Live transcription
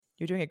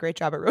You're doing a great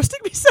job at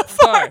roasting me so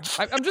Sorry,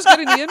 far. I'm just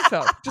getting the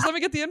info. Just let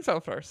me get the info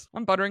first.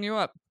 I'm buttering you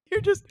up.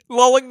 You're just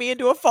lulling me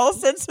into a false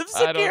sense of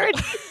I don't know.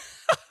 security.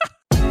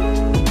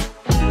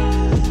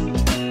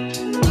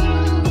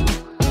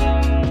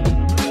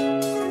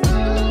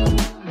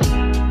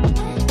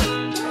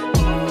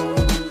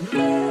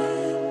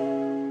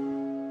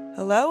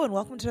 Hello and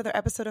welcome to another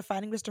episode of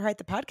Finding Mr. Height,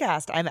 the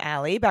podcast. I'm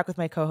Allie, back with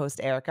my co-host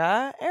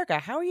Erica. Erica,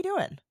 how are you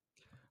doing?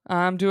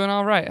 I'm doing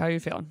all right. How are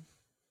you feeling?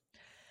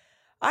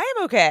 I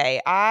am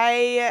okay.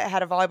 I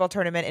had a volleyball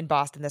tournament in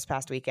Boston this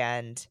past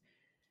weekend,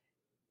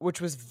 which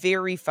was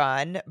very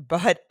fun,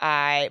 but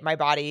my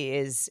body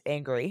is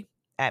angry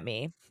at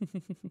me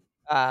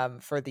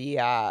for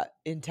the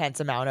intense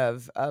amount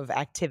of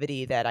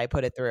activity that I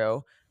put it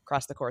through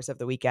across the course of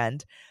the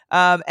weekend.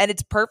 And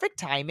it's perfect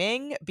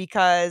timing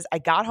because I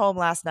got home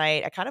last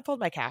night. I kind of pulled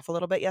my calf a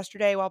little bit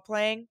yesterday while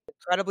playing,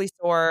 incredibly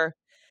sore.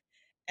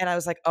 And I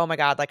was like, oh my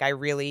God, like I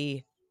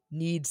really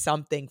need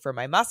something for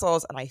my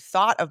muscles. And I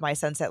thought of my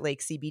Sunset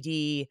Lake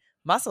CBD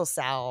muscle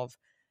salve.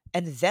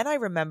 And then I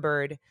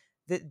remembered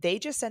that they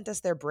just sent us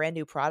their brand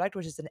new product,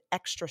 which is an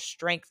extra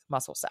strength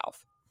muscle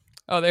salve.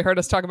 Oh, they heard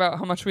us talk about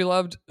how much we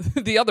loved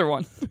the other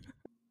one.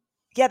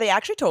 Yeah, they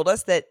actually told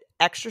us that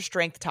extra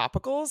strength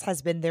topicals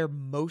has been their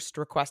most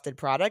requested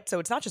product. So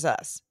it's not just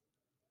us.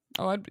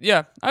 Oh,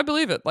 I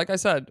believe it. Like I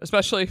said,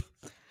 especially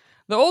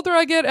the older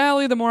I get,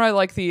 Allie, the more I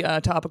like the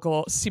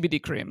topical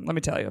CBD cream. Let me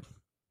tell you.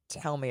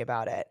 Tell me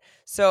about it.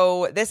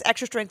 So this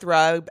extra strength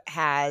rub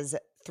has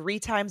 3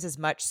 times as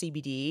much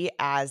CBD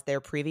as their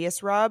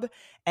previous rub,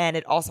 and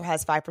it also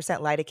has 5%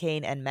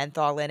 lidocaine and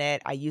menthol in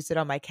it. I used it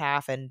on my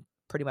calf and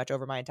pretty much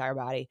over my entire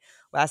body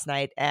last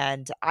night,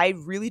 and I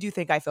really do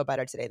think I feel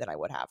better today than I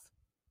would have.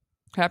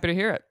 Happy to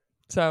hear it.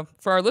 So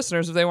for our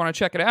listeners, if they want to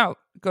check it out,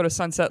 go to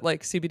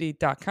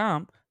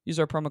sunsetlakecbd.com. Use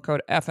our promo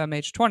code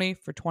FMH20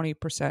 for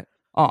 20%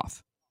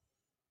 off.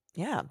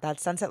 Yeah,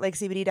 that's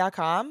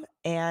sunsetlakecbd.com,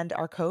 and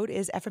our code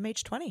is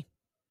FMH20.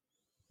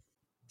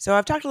 So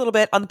I've talked a little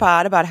bit on the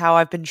pod about how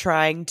I've been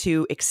trying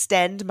to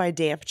extend my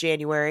damp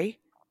January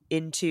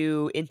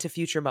into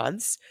future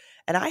months.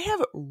 And I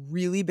have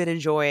really been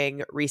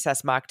enjoying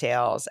recess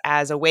mocktails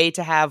as a way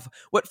to have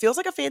what feels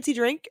like a fancy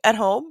drink at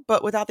home,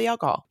 but without the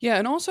alcohol. Yeah,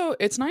 and also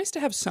it's nice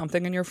to have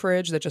something in your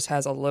fridge that just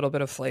has a little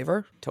bit of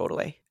flavor.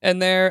 Totally. And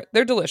they're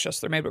delicious.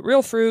 They're made with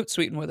real fruit,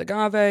 sweetened with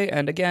agave,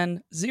 and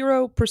again,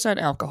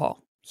 0% alcohol.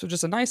 So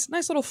just a nice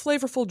little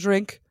flavorful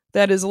drink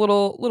that is a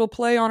little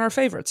play on our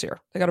favorites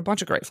here. They got a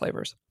bunch of great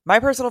flavors. My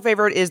personal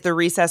favorite is the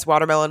Recess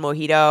Watermelon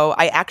Mojito.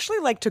 I actually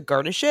like to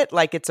garnish it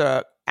like it's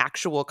a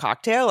actual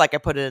cocktail. Like I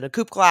put it in a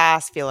coupe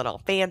glass, feeling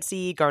all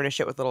fancy,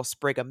 garnish it with a little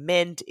sprig of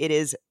mint. It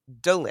is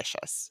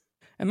delicious.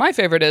 And my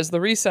favorite is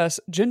the Recess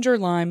Ginger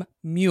Lime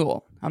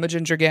Mule. I'm a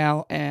ginger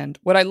gal, and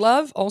what I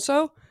love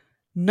also,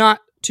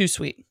 not too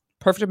sweet.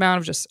 Perfect amount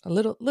of just a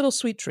little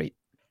sweet treat.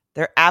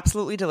 They're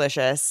absolutely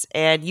delicious,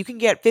 and you can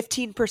get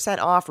 15%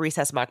 off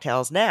Recess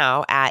mocktails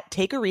now at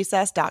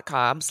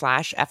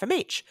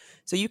takearecess.com/FMH,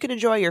 so you can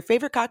enjoy your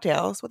favorite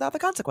cocktails without the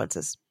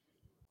consequences.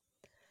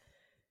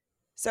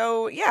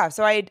 So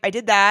I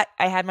did that.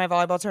 I had my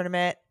volleyball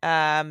tournament,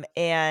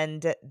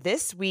 and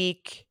this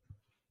week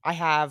I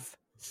have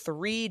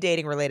 3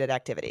 dating-related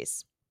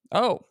activities.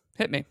 Oh,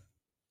 hit me.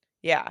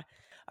 Yeah.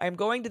 I'm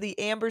going to the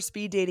Amber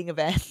speed dating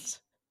event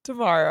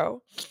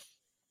tomorrow.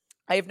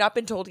 I have not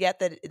been told yet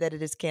that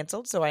it is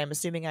canceled, so I am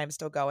assuming I'm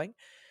still going.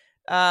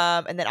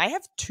 And then I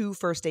have 2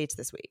 first dates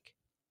this week.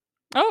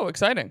 Oh,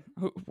 exciting.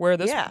 Where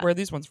are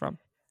these ones from?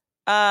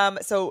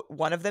 So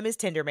one of them is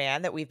Tinder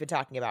Man that we've been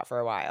talking about for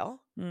a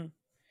while.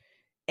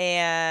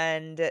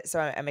 And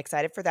so I'm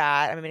excited for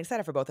that. I'm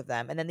excited for both of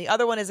them. And then the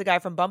other one is a guy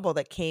from Bumble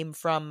that came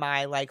from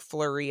my like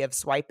flurry of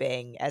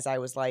swiping as I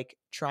was like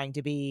trying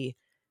to be,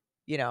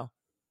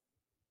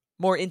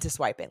 more into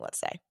swiping, let's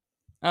say.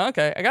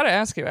 Okay, I got to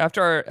ask you,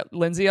 after our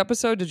Lindsay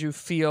episode, did you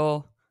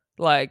feel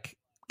like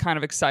kind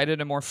of excited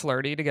and more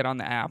flirty to get on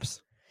the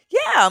apps?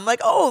 Yeah, I'm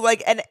like, oh,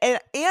 like, and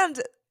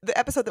the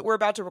episode that we're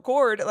about to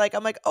record, like,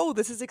 I'm like, oh,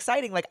 this is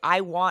exciting. Like,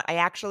 I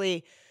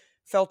actually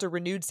felt a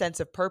renewed sense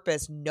of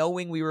purpose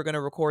knowing we were going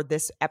to record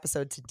this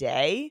episode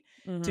today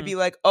to be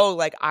like, oh,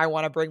 like, I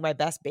want to bring my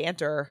best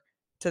banter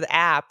to the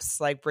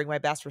apps, like, bring my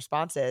best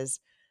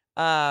responses.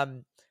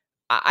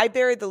 I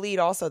buried the lead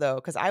also, though,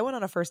 because I went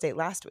on a first date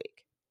last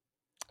week.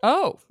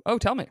 Oh,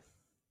 tell me.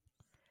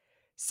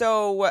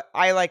 So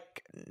I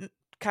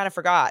kind of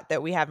forgot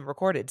that we haven't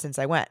recorded since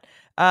I went.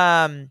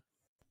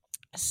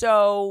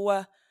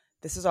 So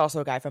this is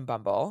also a guy from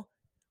Bumble.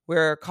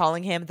 We're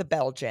calling him the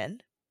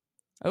Belgian.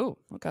 Oh,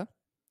 okay.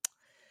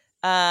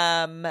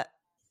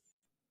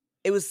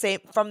 It was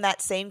from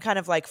that same kind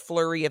of like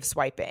flurry of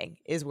swiping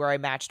is where I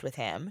matched with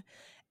him.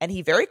 And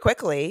he very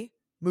quickly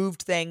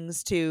moved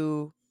things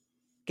to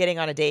getting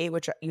on a date,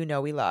 which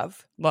we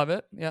love. Love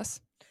it.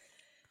 Yes.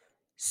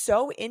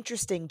 So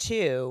interesting,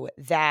 too,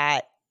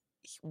 that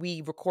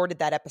we recorded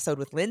that episode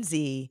with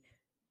Lindsay.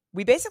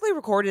 We basically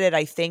recorded it,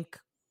 I think,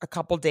 a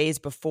couple days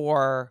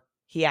before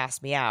he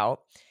asked me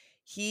out.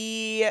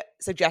 he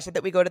suggested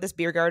that we go to this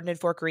beer garden in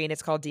Fort Greene.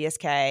 It's called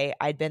DSK.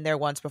 I'd been there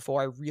once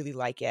before. I really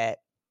like it.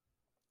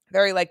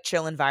 Very like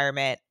chill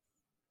environment,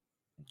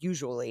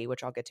 usually,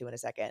 which I'll get to in a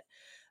second.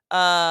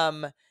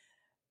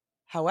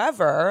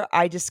 However,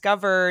 I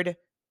discovered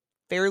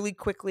fairly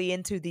quickly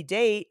into the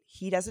date,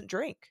 he doesn't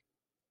drink.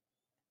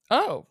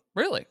 Oh,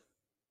 really?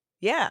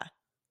 Yeah.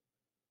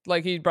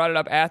 Like he brought it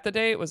up at the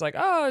date, was like,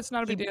 oh, it's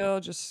not a big deal.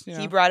 Just,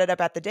 He brought it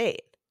up at the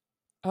date.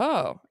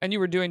 Oh, and you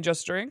were doing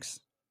just drinks?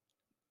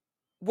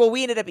 Well,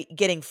 we ended up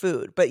getting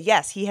food, but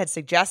yes, he had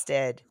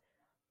suggested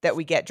that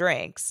we get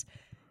drinks.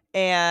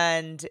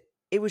 And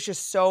it was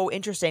just so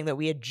interesting that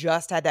we had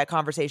just had that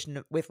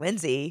conversation with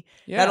Lindsay,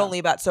 not only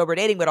about sober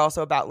dating, but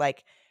also about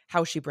like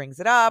how she brings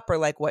it up or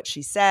like what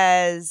she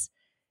says.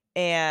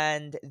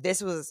 And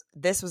this was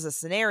a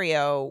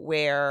scenario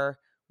where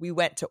we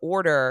went to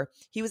order.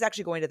 He was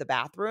actually going to the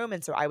bathroom,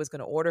 and so I was going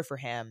to order for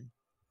him.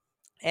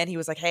 And he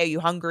was like, "Hey, are you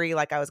hungry?"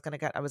 Like I was gonna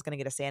get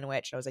a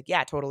sandwich. And I was like,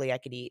 "Yeah, totally, I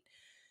could eat."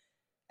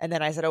 And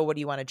then I said, "Oh, what do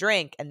you want to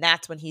drink?" And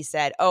that's when he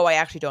said, "Oh, I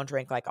actually don't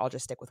drink. Like I'll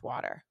just stick with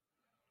water."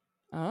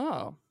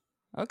 Oh,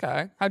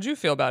 okay. How'd you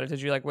feel about it?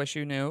 Did you like wish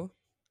you knew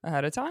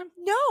ahead of time?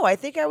 No, I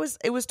think it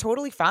was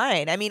totally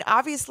fine. I mean,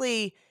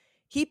 obviously,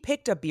 he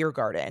picked a beer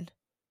garden.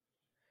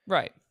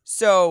 Right.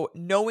 So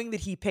knowing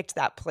that he picked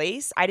that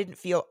place, I didn't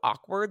feel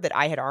awkward that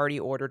I had already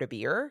ordered a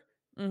beer.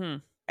 Mm-hmm.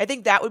 I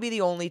think that would be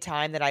the only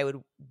time that I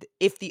would,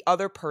 if the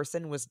other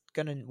person was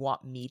going to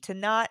want me to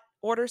not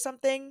order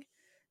something,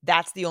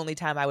 that's the only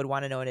time I would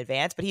want to know in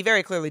advance. But he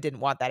very clearly didn't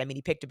want that. I mean,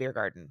 he picked a beer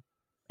garden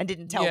and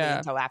didn't tell me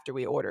until after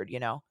we ordered,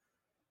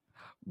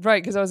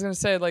 Right, because I was going to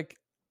say, like,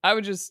 I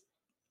would just,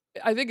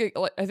 I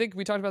think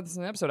we talked about this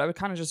in the episode. I would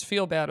kind of just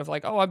feel bad of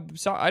like, oh, I'm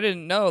sorry, I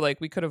didn't know.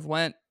 Like, we could have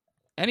went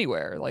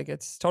anywhere. Like,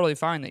 it's totally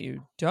fine that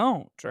you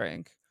don't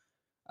drink.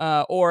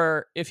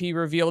 Or if he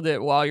revealed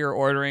it while you're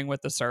ordering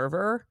with the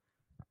server,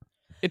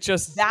 it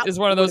just is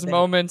one of those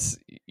moments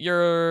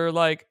you're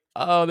like,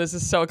 oh, this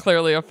is so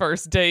clearly a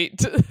first date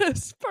to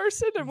this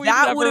person, and we've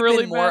that never would have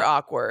really been more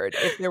awkward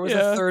if there was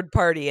a third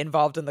party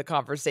involved in the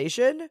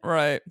conversation.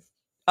 Right.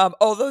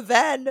 Although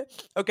then,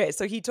 okay,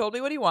 so he told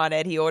me what he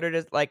wanted. He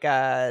ordered like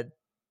a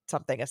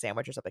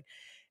sandwich or something.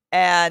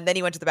 And then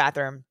he went to the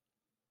bathroom.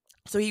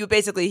 So he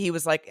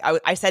was like,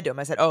 I said to him,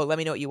 I said, "Oh, let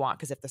me know what you want.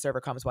 Because if the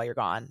server comes while you're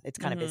gone, it's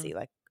kind of busy.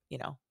 Like,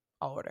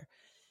 I'll order."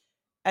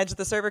 And so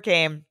the server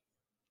came.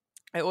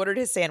 I ordered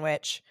his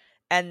sandwich.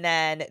 And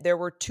then there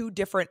were two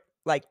different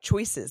like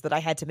choices that I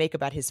had to make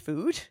about his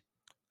food.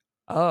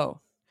 Oh.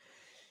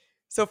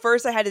 So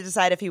first I had to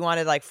decide if he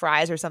wanted like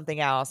fries or something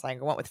else. Like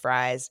I went with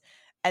fries.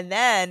 And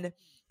then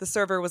the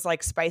server was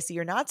like, spicy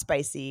or not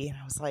spicy? And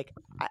I was like,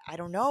 I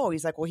don't know.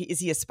 He's like, well, is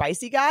he a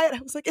spicy guy? And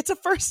I was like, it's a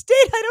first date.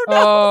 I don't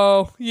know.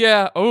 Oh,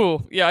 yeah.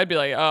 Oh, yeah. I'd be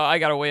like, oh, I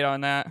got to wait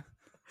on that.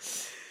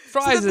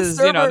 Fries is,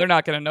 they're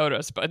not going to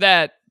notice, but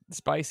that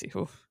spicy.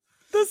 Oof.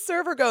 The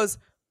server goes,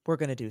 "We're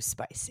going to do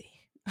spicy."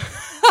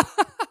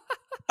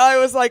 I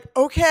was like,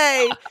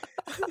 okay,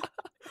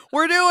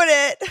 we're doing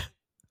it.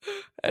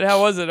 And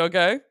how was it?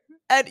 Okay.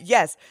 And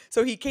yes.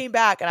 So he came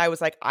back and I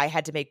was like, I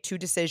had to make two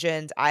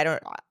decisions. I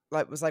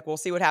was like, we'll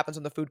see what happens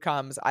when the food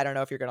comes. I don't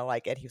know if you're going to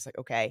like it. He was like,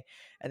 okay.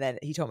 And then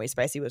he told me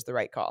spicy was the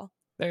right call.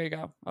 There you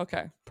go.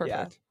 Okay. Perfect.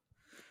 Yeah.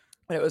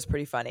 But it was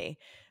pretty funny.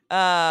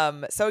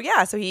 So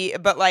yeah, so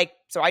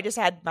I just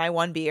had my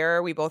one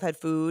beer. We both had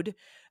food.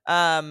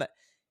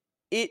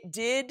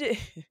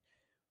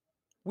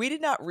 We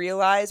did not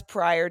realize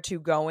prior to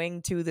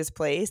going to this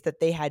place that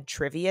they had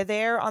trivia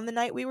there on the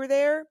night we were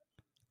there.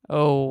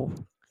 Oh.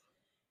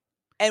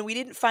 And we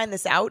didn't find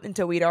this out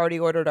until we'd already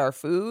ordered our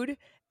food.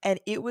 And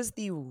it was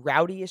the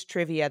rowdiest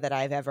trivia that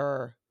I've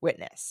ever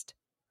witnessed.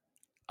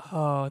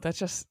 Oh, that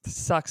just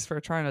sucks for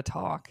trying to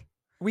talk.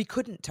 We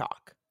couldn't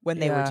talk when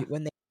they were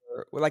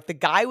like, the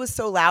guy was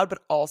so loud, but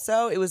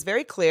also it was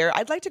very clear.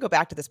 I'd like to go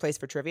back to this place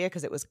for trivia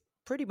because it was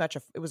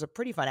it was a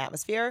pretty fun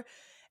atmosphere.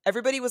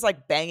 Everybody was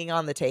like banging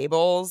on the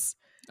tables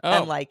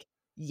and like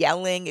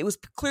yelling. It was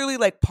clearly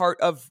like part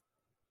of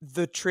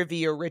the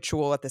trivia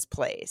ritual at this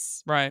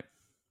place. Right.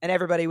 And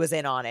everybody was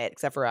in on it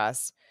except for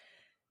us.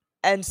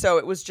 And so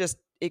it was just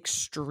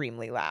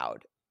extremely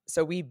loud.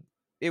 So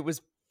it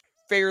was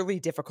fairly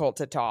difficult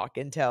to talk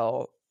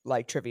until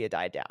like trivia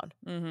died down.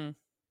 Mm-hmm.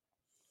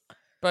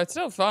 But it's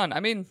still fun. I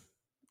mean,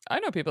 I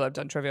know people that have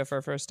done trivia for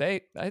a first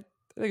date. I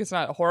think it's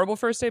not a horrible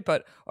first date,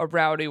 but a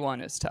rowdy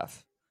one is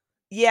tough.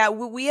 Yeah,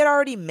 we had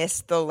already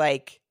missed the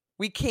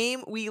we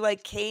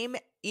came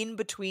in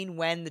between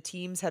when the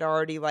teams had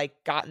already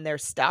like gotten their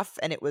stuff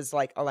and it was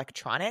like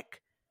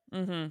electronic.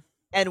 Mm-hmm.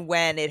 And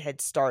when it had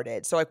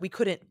started. So like we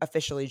couldn't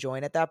officially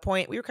join at that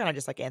point. We were kind of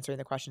just like answering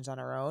the questions on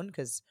our own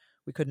because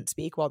we couldn't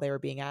speak while they were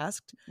being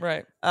asked.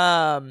 Right.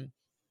 So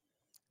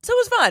it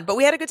was fun, but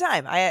we had a good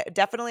time. I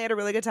definitely had a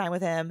really good time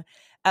with him.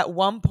 At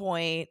one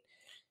point,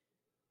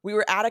 we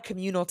were at a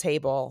communal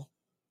table,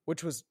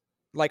 which was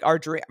like our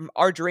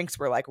drinks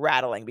were like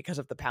rattling because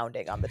of the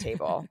pounding on the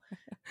table.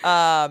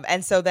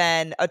 And so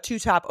then a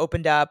two-top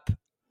opened up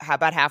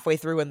about halfway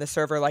through and the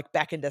server like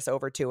beckoned us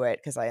over to it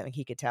because I think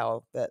he could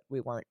tell that we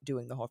weren't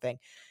doing the whole thing.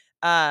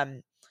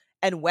 And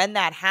And when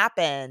that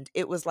happened,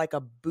 it was like a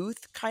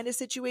booth kind of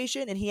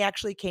situation. And he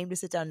actually came to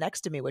sit down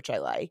next to me, which I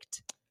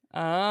liked.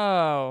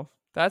 Oh,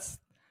 that's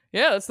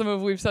the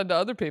move we've said to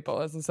other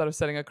people is instead of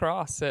sitting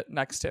across, sit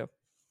next to.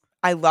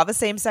 I love a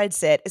same side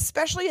sit,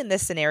 especially in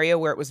this scenario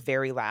where it was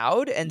very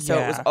loud. And so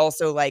it was Yeah.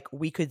 also like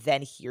we could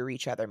then hear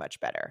each other much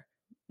better.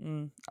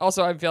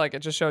 Also, I feel like it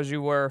just shows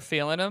you were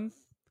feeling him.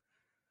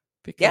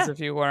 Because if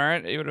you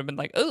weren't, it would have been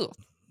like, ooh.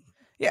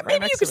 Yeah, right maybe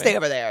next you to could me. stay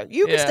over there.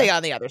 You could stay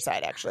on the other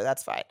side, actually.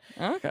 That's fine.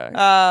 Okay.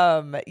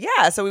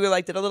 Yeah, so we were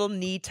like did a little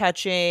knee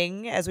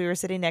touching as we were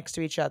sitting next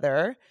to each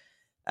other.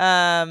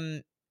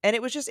 And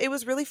it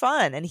was really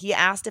fun. And he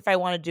asked if I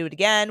wanted to do it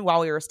again while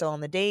we were still on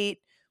the date.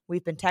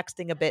 We've been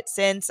texting a bit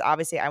since.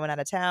 Obviously, I went out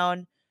of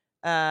town.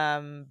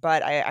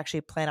 But I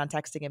actually plan on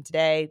texting him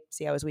today,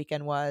 see how his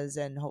weekend was,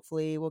 and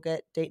hopefully we'll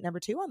get date number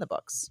 2 on the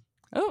books.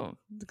 Oh,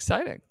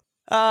 exciting.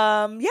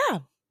 Yeah.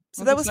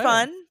 So that was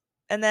fun.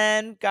 And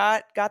then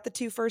got the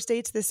 2 first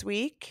dates this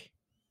week.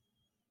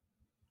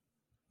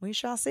 We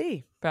shall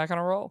see. Back on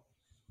a roll.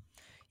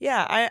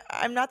 Yeah,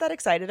 I'm not that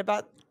excited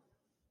about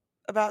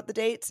the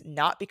dates,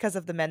 not because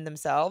of the men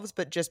themselves,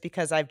 but just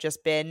because I've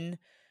just been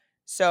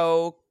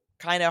so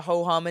kind of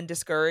ho-hum and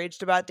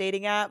discouraged about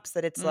dating apps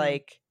that it's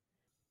like,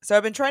 so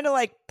I've been trying to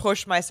like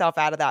push myself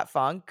out of that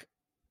funk,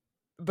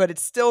 but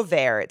it's still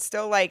there. It's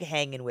still like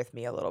hanging with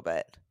me a little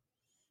bit.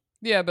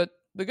 Yeah, but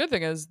the good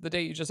thing is the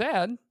date you just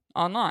had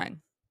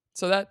online.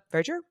 So that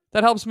very true.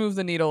 That helps move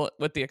the needle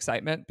with the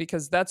excitement,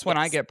 because that's when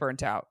I get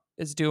burnt out,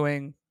 is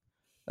doing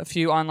a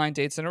few online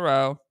dates in a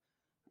row,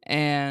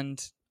 and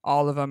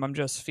all of them I'm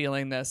just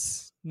feeling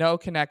this no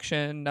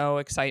connection, no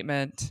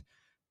excitement,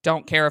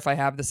 don't care if I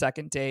have the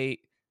second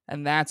date,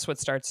 and that's what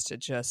starts to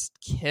just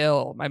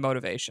kill my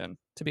motivation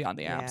to be on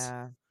the apps.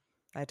 Yeah,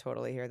 I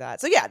totally hear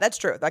that. So yeah, that's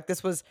true. Like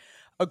this was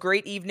a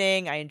great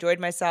evening. I enjoyed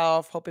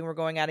myself, hoping we're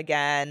going out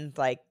again.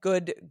 Like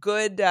good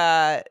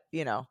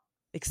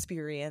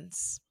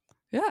experience.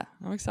 Yeah,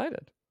 I'm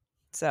excited.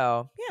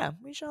 So, yeah,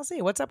 we shall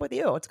see. What's up with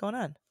you? What's going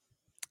on?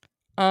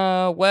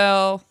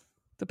 Well,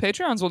 the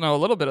Patreons will know a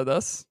little bit of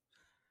this.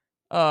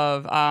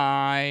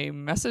 I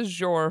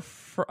messaged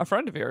a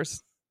friend of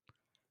yours.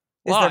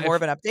 Is there more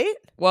of an update?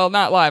 Well,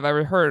 not live.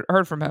 I heard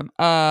from him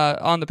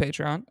on the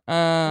Patreon.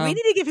 We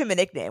need to give him a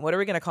nickname. What are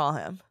we going to call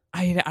him?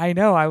 I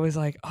know. I was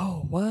like,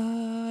 oh,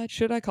 what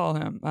should I call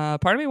him?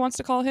 Part of me wants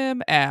to call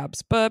him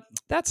Abs, but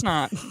that's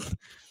not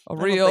a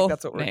real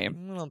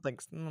name. I don't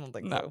think no.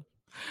 so.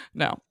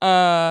 No.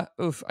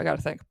 Oof, I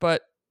gotta think.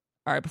 But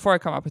all right, before I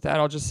come up with that,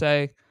 I'll just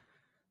say,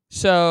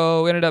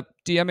 so we ended up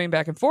DMing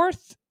back and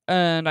forth,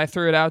 and I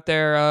threw it out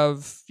there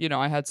of,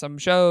 I had some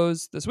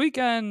shows this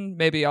weekend.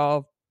 Maybe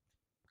I'll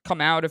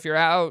come out if you're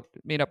out,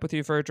 meet up with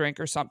you for a drink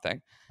or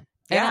something.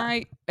 Yeah.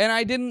 And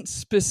I didn't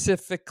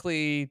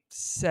specifically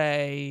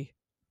say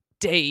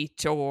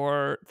date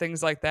or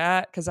things like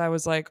that, because I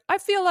was like, I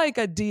feel like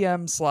a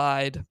DM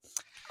slide,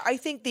 I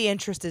think the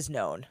interest is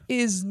known,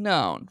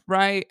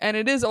 right? And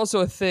it is also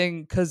a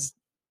thing because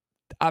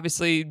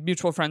obviously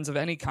mutual friends of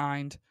any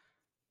kind,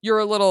 you're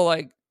a little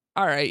like,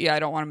 all right, yeah, I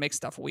don't want to make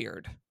stuff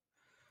weird.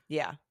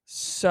 Yeah.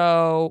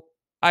 So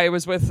I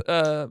was with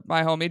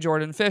my homie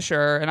Jordan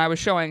Fisher, and I was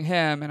showing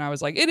him, and I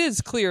was like, it is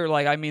clear,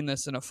 like, I mean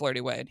this in a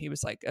flirty way. And he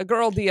was like, a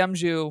girl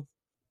DMs you,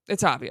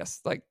 it's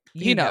obvious. Like,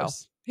 he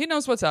knows. He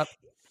knows what's up.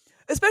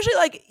 Especially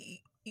like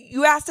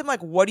you asked him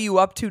like, what are you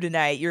up to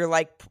tonight? You're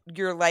like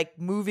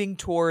moving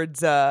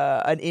towards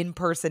an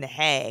in-person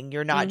hang.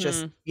 You're not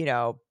just,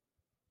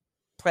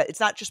 it's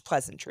not just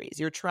pleasantries.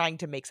 You're trying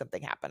to make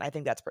something happen. I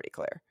think that's pretty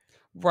clear.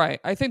 Right.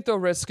 I think the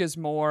risk is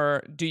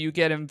more, do you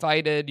get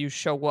invited, you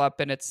show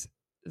up, and it's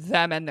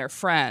them and their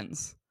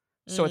friends.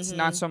 So it's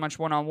not so much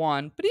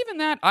one-on-one. But even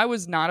that, I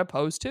was not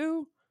opposed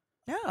to.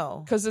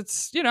 No. Because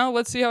it's,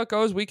 let's see how it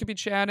goes. We could be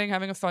chatting,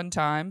 having a fun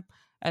time.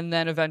 And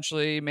then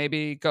eventually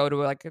maybe go to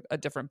like a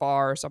different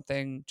bar or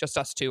something, just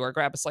us two, or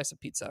grab a slice of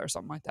pizza or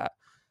something like that.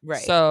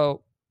 Right.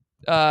 So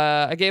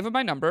I gave him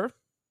my number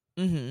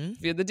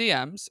via the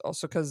DMs,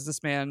 also because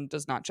this man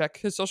does not check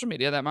his social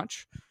media that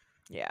much.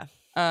 Yeah.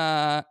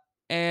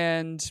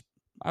 And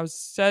I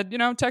said,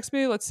 text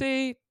me, let's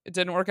see. It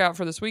didn't work out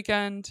for this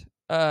weekend.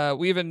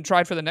 We even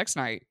tried for the next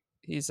night.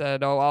 He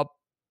said, oh, I'll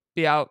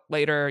be out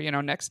later,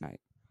 next night.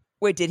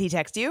 Wait, did he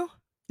text you?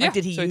 Yeah. Like,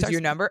 did he use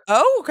your number?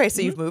 Oh, okay.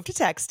 So you've moved to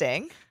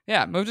texting.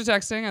 Yeah, moved to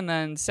texting. And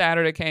then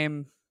Saturday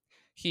came.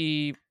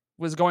 He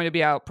was going to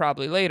be out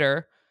probably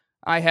later.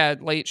 I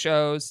had late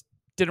shows.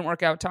 Didn't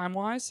work out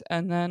time-wise.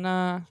 And then,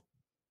 then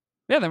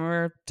we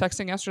were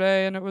texting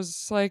yesterday. And it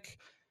was like,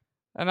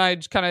 and I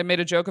kind of made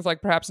a joke of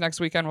like, perhaps next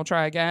weekend we'll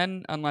try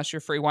again, unless you're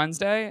free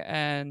Wednesday.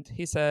 And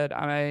he said,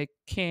 I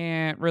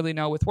can't really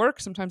know with work.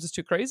 Sometimes it's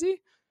too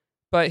crazy.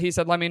 But he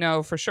said, let me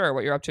know for sure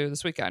what you're up to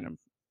this weekend.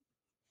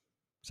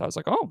 So I was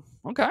like, oh,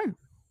 okay.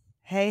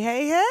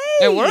 Hey.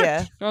 It worked.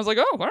 And I was like,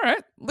 oh, all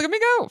right. Look at me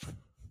go.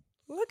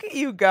 Look at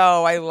you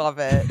go. I love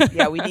it.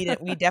 Yeah, we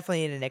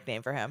definitely need a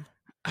nickname for him.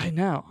 I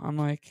know. I'm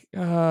like,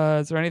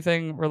 is there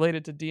anything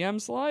related to DM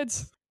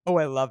slides? Oh,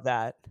 I love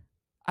that.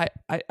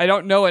 I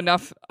don't know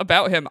enough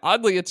about him.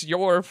 Oddly, it's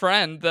your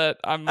friend that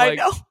I'm I like,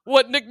 know.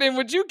 what nickname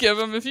would you give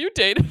him if you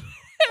dated him?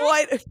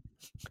 Well,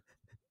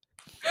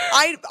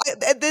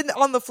 and then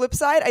on the flip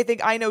side, I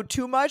think I know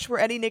too much where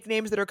any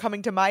nicknames that are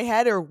coming to my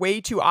head are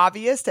way too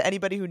obvious to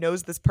anybody who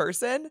knows this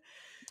person.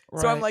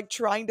 So I'm Right. like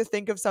trying to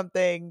think of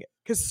something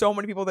because so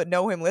many people that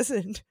know him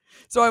listened.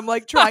 So I'm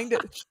like trying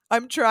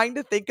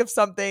to think of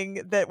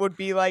something that would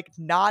be like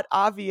not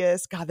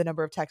obvious. God, the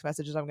number of text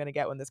messages I'm gonna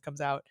get when this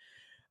comes out.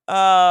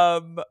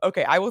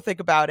 Okay, I will think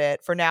about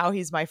it. For now,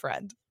 he's my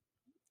friend.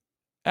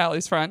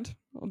 Allie's friend.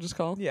 I'll just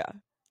call Yeah.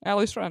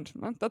 Allie's friend.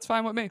 Well, that's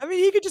fine with me. I mean,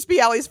 he could just be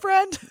Allie's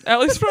friend.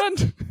 Allie's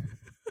friend.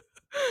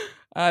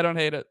 I don't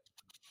hate it.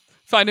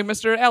 Finding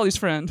Mr. Allie's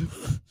friend.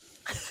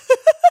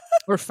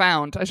 Or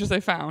found. I should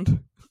say found.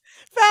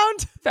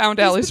 Found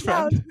He's Allie's been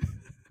friend.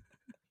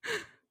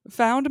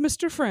 Found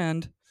Mr.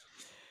 Friend.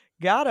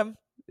 Got him.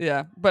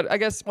 Yeah, but I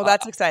guess. Well,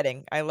 that's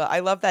exciting. I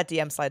love that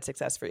DM slide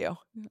success for you.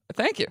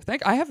 Thank you.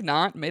 I have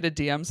not made a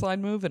DM slide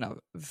move in a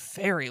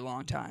very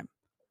long time.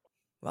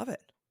 Love it.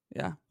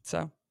 Yeah.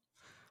 So,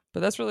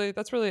 but that's really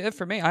it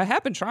for me. I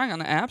have been trying on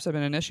the apps. I've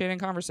been initiating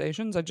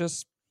conversations. I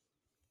just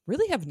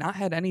really have not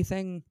had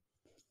anything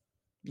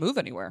move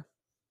anywhere.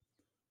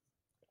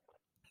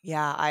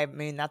 Yeah, I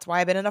mean that's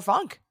why I've been in a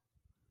funk.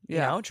 You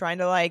know, trying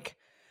to like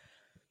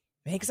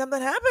make something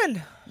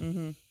happen.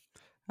 Mm-hmm.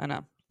 I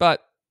know,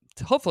 but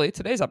hopefully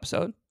today's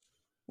episode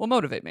will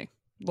motivate me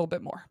a little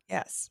bit more.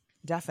 Yes,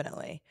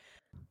 definitely.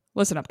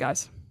 Listen up,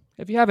 guys.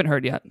 If you haven't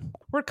heard yet,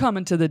 we're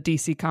coming to the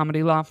DC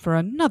Comedy Loft for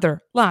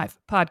another live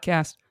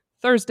podcast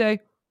Thursday,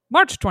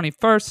 March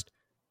 21st.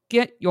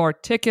 Get your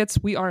tickets.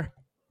 We are,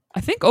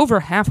 I think, over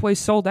halfway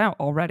sold out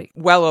already.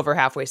 Well over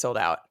halfway sold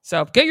out.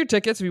 So get your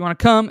tickets if you want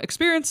to come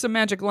experience some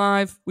magic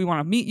live. We want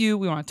to meet you.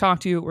 We want to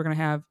talk to you. We're going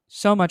to have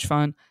so much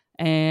fun.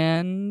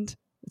 And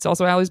it's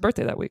also Allie's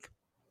birthday that week.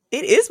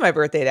 It is my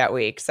birthday that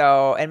week.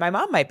 So, and my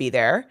mom might be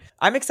there.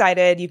 I'm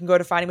excited. You can go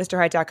to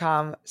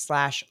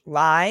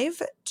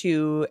findingmrheight.com/live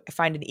to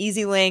find an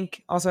easy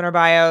link also in our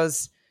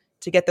bios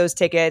to get those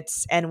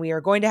tickets. And we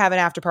are going to have an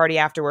after party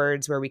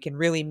afterwards where we can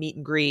really meet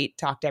and greet,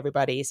 talk to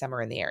everybody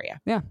somewhere in the area.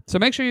 Yeah. So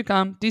make sure you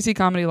come. DC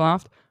Comedy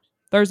Loft,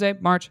 Thursday,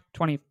 March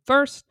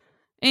 21st.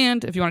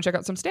 And if you want to check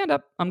out some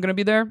stand-up, I'm going to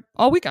be there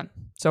all weekend.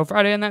 So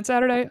Friday and that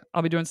Saturday,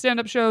 I'll be doing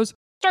stand-up shows.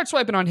 Start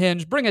swiping on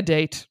Hinge, bring a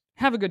date,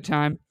 have a good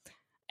time.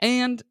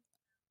 And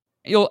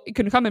you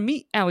can come and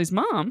meet Allie's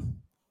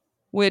mom,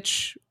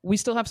 which we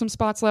still have some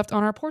spots left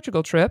on our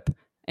Portugal trip.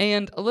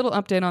 And a little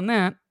update on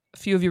that. A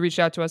few of you reached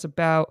out to us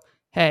about,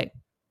 hey,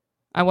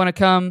 I want to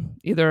come.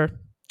 Either,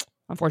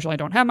 unfortunately, I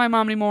don't have my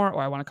mom anymore,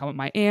 or I want to come with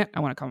my aunt. I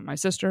want to come with my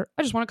sister.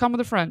 I just want to come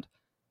with a friend.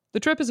 The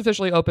trip is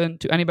officially open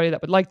to anybody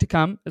that would like to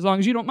come, as long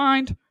as you don't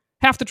mind.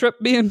 Half the trip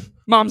being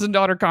moms and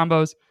daughter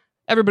combos.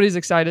 Everybody's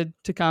excited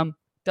to come.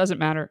 Doesn't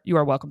matter. You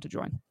are welcome to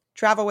join.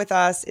 Travel with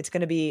us. It's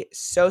going to be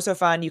so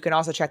fun. You can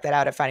also check that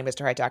out at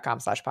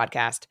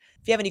findingmrheight.com/podcast.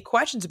 If you have any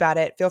questions about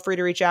it, feel free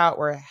to reach out.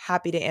 We're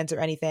happy to answer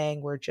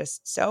anything. We're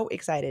just so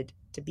excited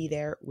to be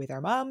there with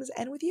our moms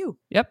and with you.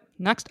 Yep.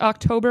 Next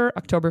October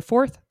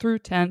 4th through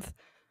 10th.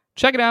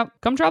 Check it out.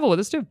 Come travel with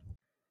us too.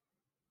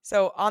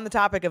 So on the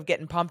topic of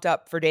getting pumped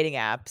up for dating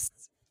apps,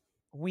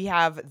 we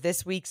have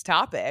this week's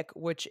topic,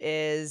 which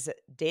is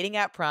dating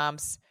app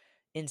prompts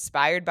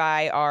inspired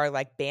by our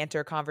like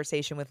banter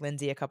conversation with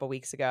Lindsay a couple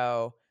weeks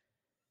ago.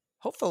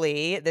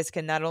 Hopefully this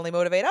can not only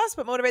motivate us,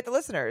 but motivate the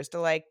listeners to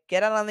like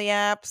get out on the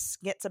apps,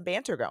 get some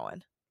banter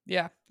going.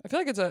 Yeah. I feel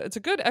like it's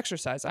a good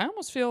exercise. I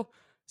almost feel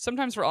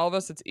sometimes for all of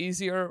us, it's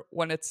easier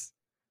when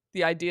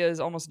the idea is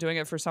almost doing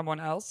it for someone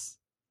else.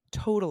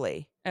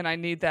 Totally. And I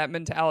need that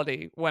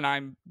mentality when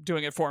I'm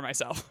doing it for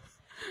myself.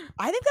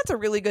 I think that's a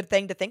really good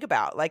thing to think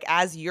about. Like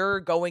as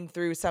you're going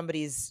through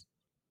somebody's,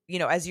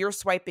 as you're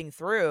swiping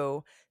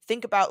through,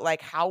 think about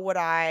like, how would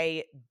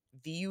I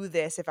view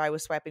this if I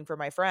was swiping for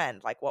my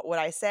friend? Like, what would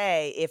I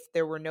say if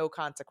there were no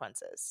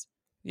consequences?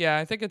 Yeah,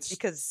 I think it's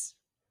because,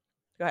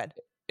 go ahead.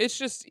 It's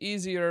just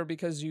easier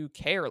because you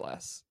care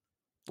less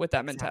with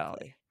that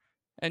mentality.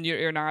 And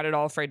you're not at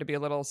all afraid to be a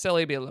little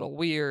silly, be a little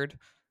weird,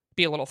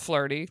 be a little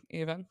flirty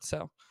even.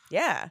 So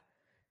yeah,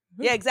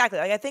 exactly.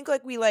 Like I think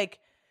like we like,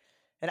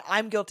 and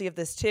I'm guilty of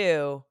this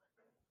too,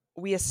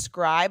 we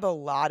ascribe a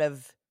lot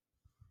of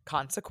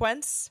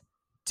consequence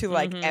to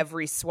like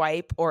every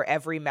swipe or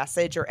every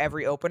message or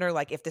every opener.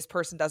 Like if this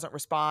person doesn't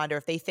respond or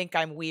if they think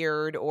I'm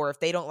weird or if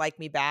they don't like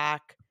me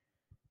back,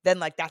 then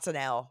like that's an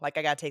L. Like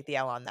I got to take the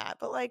L on that.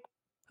 But like,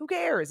 who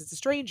cares? It's a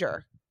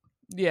stranger.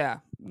 Yeah,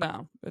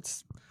 no,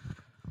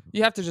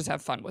 you have to just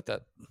have fun with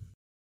it.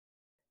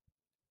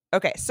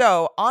 Okay,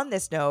 so on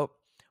this note,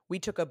 we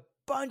took a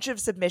bunch of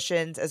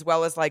submissions as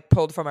well as like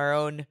pulled from our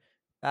own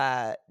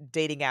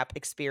dating app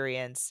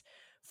experience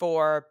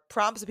for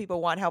prompts that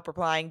people want help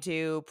replying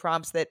to,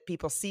 prompts that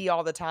people see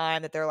all the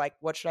time that they're like,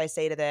 what should I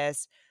say to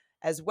this?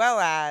 As well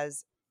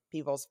as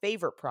people's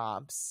favorite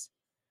prompts.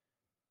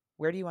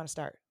 Where do you want to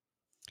start?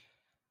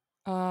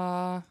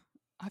 I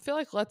feel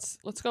like let's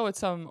go with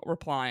some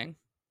replying.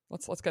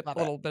 Let's get a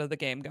little bit of the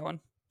game going.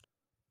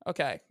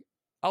 Okay.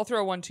 I'll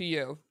throw one to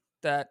you.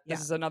 that Yeah.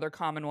 this is another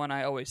common one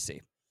I always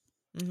see.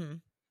 Mm-hmm.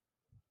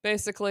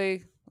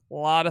 Basically, a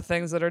lot of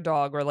things that are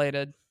dog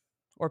related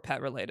or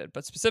pet related,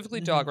 but specifically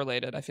Mm-hmm. dog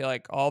related. I feel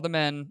like all the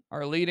men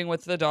are leading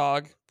with the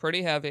dog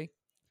pretty heavy.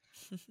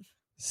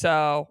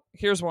 So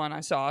here's one I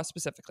saw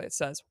specifically. It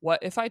says, "What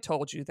if I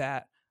told you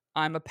that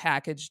I'm a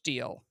package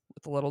deal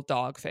with a little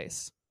dog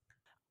face?"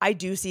 I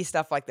do see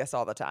stuff like this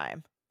all the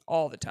time.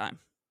 All the time.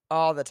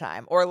 All the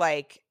time. Or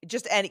like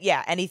just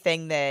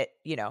anything that,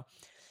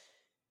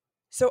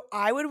 So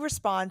I would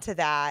respond to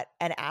that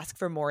and ask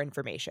for more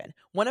information.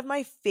 One of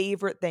my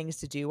favorite things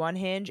to do on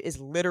Hinge is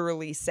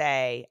literally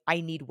say,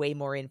 I need way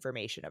more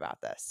information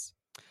about this.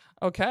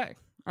 Okay.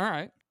 All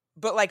right.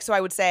 But like, so I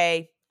would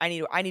say,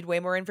 I need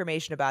way more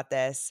information about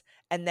this,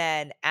 and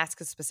then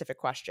ask a specific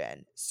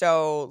question.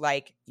 So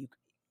like, you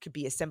could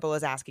be as simple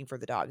as asking for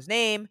the dog's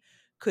name,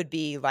 could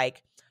be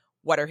like,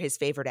 what are his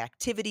favorite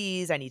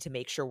activities? I need to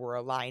make sure we're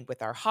aligned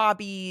with our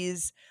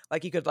hobbies.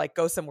 Like, you could like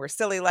go somewhere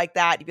silly like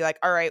that. You'd be like,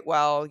 all right,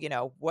 well,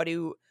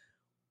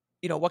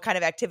 what kind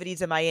of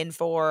activities am I in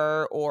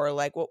for? Or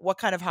like, what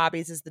kind of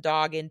hobbies is the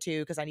dog into?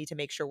 Because I need to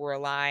make sure we're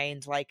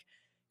aligned, like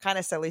kind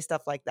of silly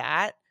stuff like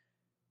that.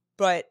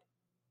 But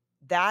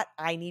that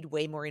I need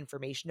way more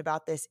information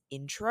about this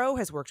intro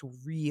has worked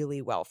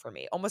really well for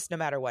me, almost no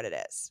matter what it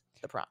is,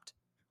 the prompt.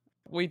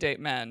 We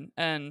date men,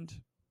 and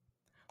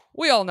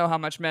we all know how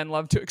much men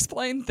love to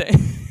explain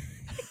things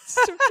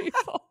to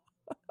people.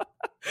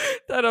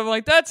 That I'm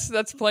like, that's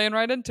playing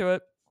right into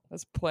it.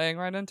 That's playing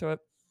right into it.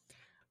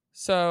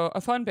 So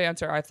a fun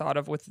banter I thought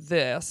of with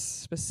this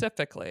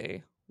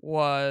specifically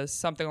was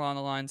something along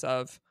the lines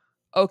of,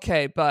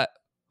 okay, but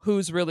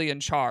who's really in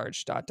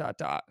charge? ...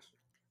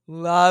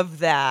 Love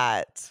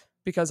that.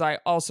 Because I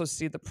also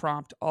see the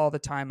prompt all the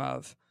time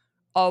of,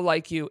 I'll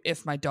like you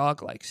if my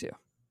dog likes you.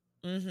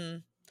 Mm-hmm.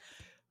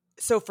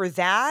 So for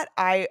that,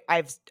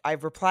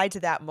 I've replied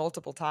to that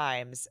multiple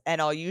times,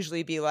 and I'll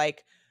usually be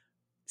like,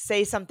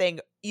 say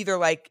something either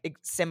like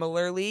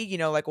similarly,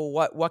 like,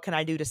 well, what can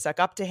I do to suck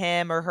up to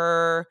him or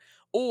her?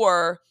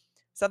 Or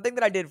something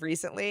that I did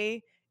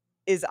recently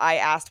is I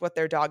asked what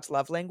their dog's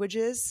love language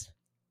is.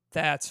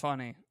 That's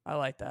funny. I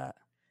like that.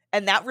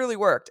 And that really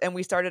worked. And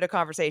we started a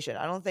conversation.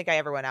 I don't think I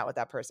ever went out with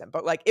that person,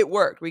 but like it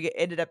worked. We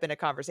ended up in a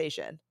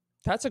conversation.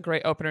 That's a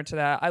great opener to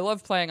that. I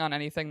love playing on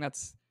anything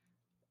that's,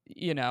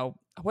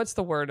 what's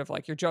the word of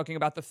like you're joking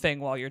about the thing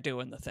while you're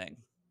doing the thing?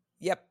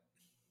 Yep.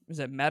 Is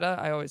it meta?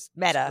 I always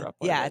meta.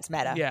 Yeah, it's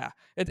meta. Yeah.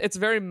 It's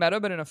very meta,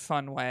 but in a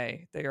fun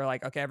way that you're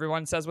like, okay,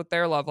 everyone says what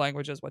their love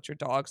language is. What's your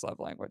dog's love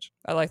language?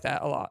 I like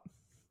that a lot.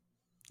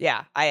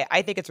 Yeah,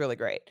 I think it's really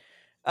great.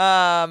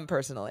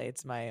 Personally,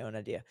 it's my own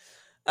idea.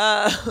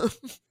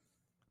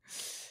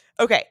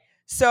 Okay,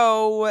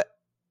 so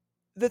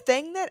the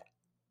thing that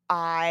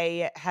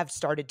I have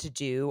started to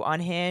do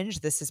on Hinge,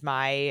 this is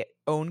my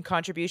own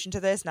contribution to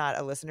this, not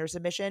a listener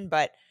submission,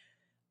 but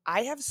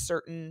I have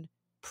certain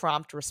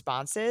prompt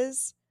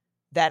responses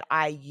that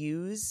I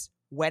use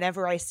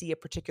whenever I see a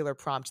particular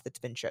prompt that's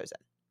been chosen.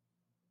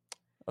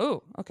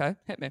 Oh, okay.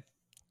 Hit me.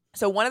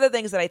 So one of the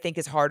things that I think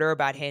is harder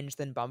about Hinge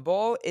than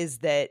Bumble is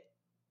that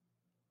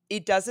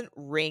it doesn't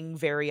ring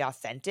very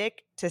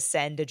authentic to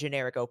send a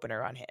generic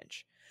opener on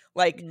Hinge.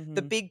 Like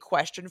the big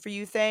question for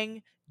you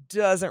thing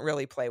doesn't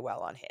really play well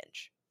on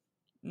Hinge.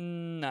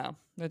 No,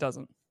 it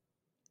doesn't.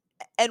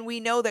 And we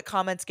know that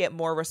comments get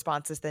more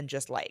responses than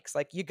just likes.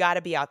 Like you got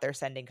to be out there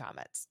sending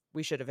comments.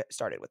 We should have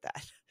started with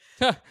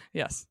that.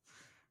 Yes.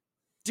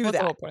 That's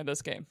the whole point of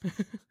this game.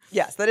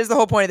 Yes, that is the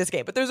whole point of this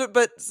game.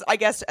 But I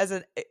guess as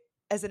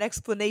an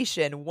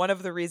explanation, one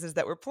of the reasons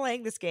that we're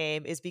playing this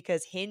game is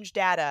because Hinge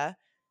data,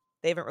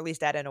 they haven't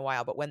released data in a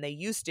while, but when they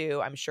used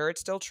to, I'm sure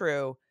it's still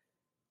true,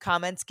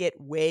 comments get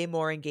way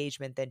more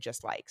engagement than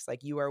just likes.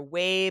 Like you are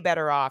way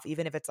better off,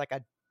 even if it's like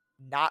a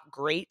not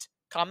great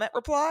comment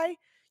reply,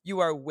 you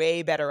are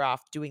way better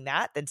off doing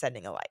that than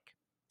sending a like.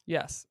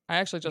 Yes. I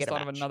actually just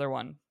thought of another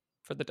one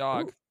for the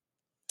dog. Ooh.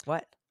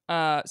 What?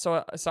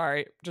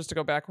 Sorry, just to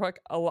go back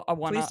quick.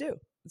 Please do.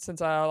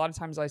 Since a lot of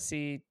times I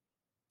see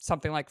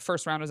something like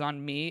first round is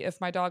on me if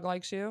my dog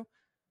likes you.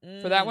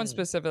 For that one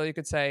specifically, you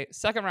could say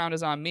second round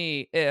is on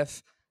me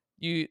if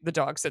the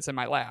dog sits in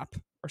my lap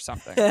or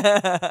something.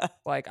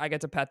 Like I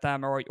get to pet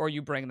them or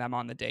you bring them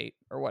on the date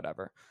or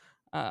whatever.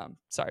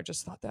 Sorry,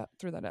 just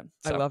threw that in.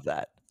 So, I love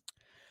that.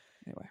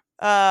 Anyway.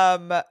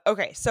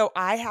 Okay, so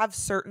I have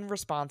certain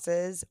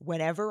responses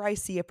whenever I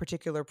see a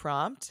particular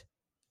prompt.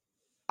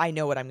 I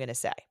know what I'm going to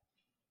say.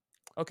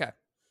 Okay.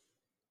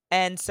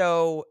 And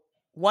so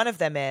one of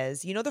them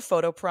is, the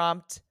photo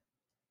prompt,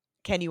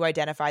 can you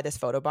identify this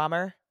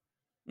photobomber?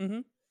 Mm-hmm.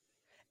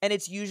 And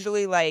it's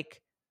usually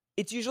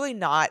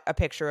not a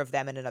picture of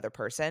them and another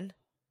person.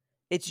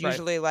 It's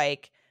usually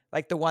like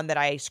the one that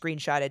I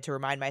screenshotted to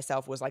remind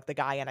myself was like the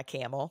guy on a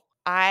camel.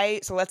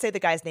 So let's say the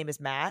guy's name is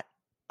Matt.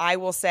 I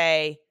will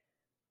say,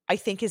 I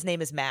think his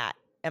name is Matt.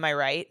 Am I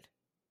right?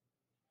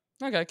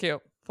 Okay,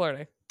 cute.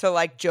 Flirty. To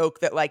like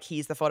joke that like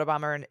he's the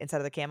photobomber instead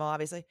of the camel,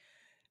 obviously.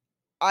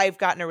 I've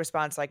gotten a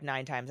response like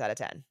 9 times out of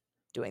 10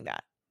 doing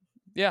that.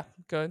 Yeah,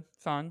 good,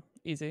 fun,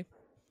 easy.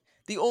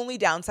 The only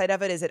downside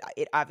of it is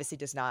it obviously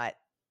does not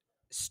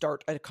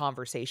start a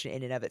conversation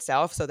in and of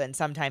itself. So then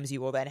sometimes you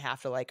will then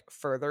have to like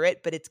further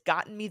it, but it's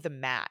gotten me the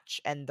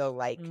match and the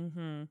like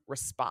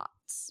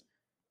response,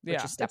 which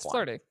Yeah, is step it's one.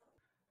 flirty.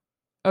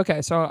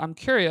 Okay, so I'm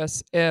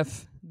curious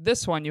if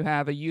this one you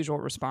have a usual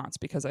response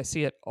because I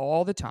see it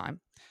all the time.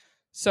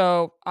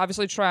 So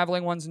obviously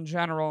traveling ones in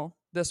general,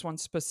 this one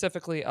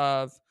specifically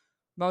of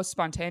most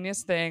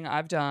spontaneous thing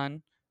I've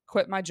done,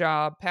 quit my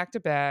job, packed a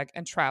bag,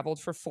 and traveled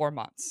for 4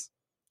 months.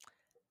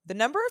 The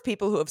number of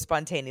people who have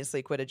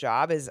spontaneously quit a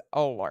job is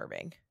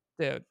alarming.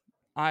 Dude,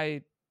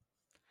 I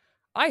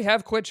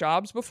have quit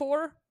jobs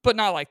before, but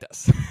not like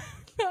this.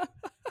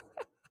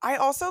 I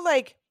also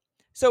like,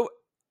 so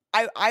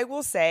I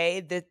will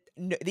say that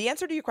the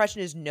answer to your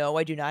question is no,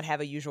 I do not have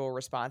a usual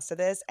response to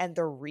this. And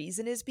the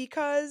reason is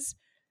because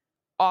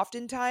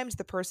oftentimes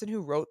the person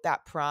who wrote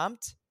that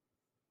prompt,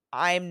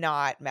 I'm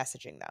not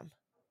messaging them.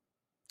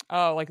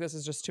 Oh, like this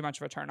is just too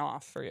much of a turn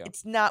off for you.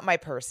 It's not my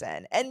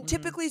person. And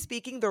typically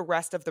speaking, the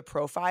rest of the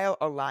profile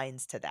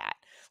aligns to that.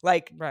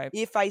 Like, Right.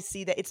 if I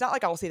see that, it's not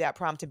like I'll see that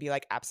prompt and be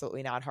like,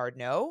 absolutely not, hard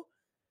no.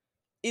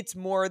 It's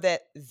more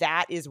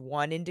that is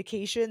one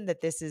indication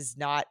that this is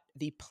not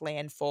the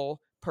planful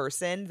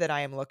person that I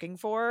am looking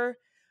for.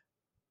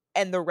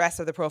 And the rest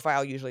of the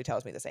profile usually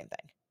tells me the same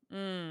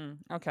thing.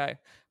 Okay.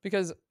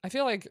 Because I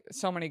feel like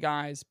so many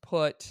guys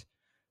put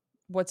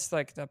what's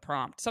like the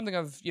prompt? Something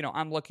of,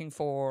 I'm looking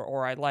for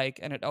or I like,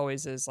 and it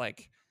always is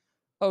like,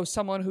 oh,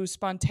 someone who's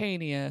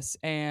spontaneous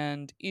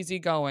and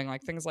easygoing,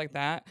 like things like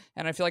that.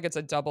 And I feel like it's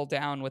a double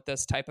down with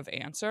this type of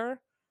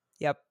answer.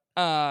 Yep.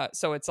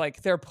 So it's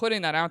like they're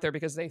putting that out there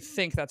because they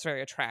think that's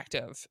very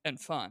attractive and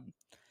fun.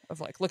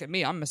 Of like, look at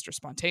me, I'm Mr.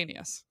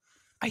 Spontaneous.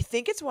 I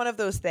think it's one of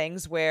those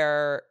things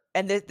where,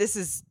 and this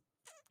is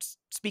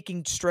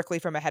speaking strictly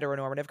from a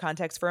heteronormative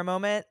context for a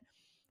moment,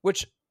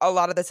 which a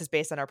lot of this is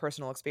based on our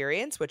personal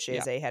experience, which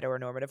is a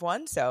heteronormative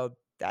one. So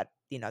that,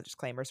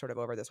 disclaimer sort of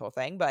over this whole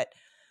thing. But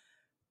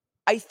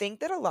I think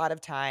that a lot of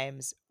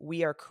times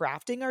we are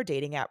crafting our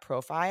dating app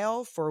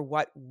profile for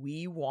what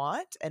we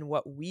want and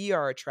what we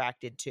are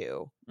attracted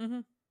to,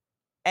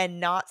 and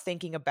not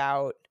thinking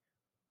about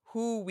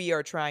who we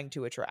are trying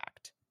to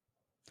attract.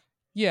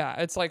 Yeah,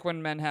 it's like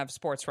when men have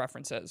sports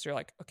references. You're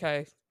like,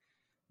 okay,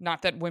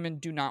 not that women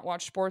do not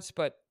watch sports,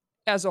 but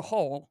as a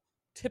whole,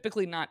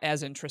 typically not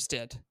as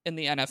interested in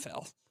the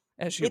NFL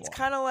as you are. It's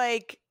kind of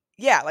like,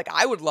 yeah, like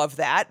I would love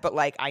that, but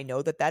like I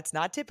know that that's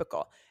not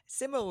typical.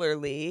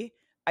 Similarly,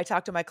 I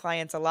talk to my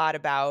clients a lot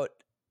about,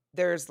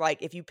 there's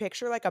like, if you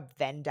picture like a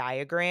Venn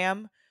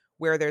diagram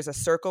where there's a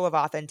circle of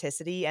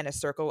authenticity and a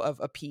circle of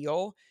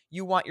appeal,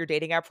 you want your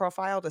dating app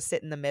profile to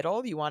sit in the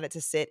middle. You want it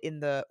to sit in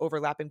the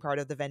overlapping part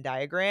of the Venn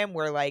diagram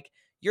where like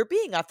you're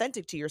being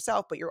authentic to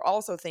yourself, but you're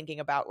also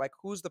thinking about like,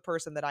 who's the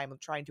person that I'm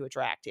trying to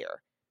attract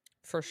here?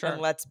 For sure.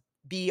 And let's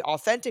be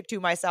authentic to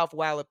myself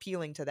while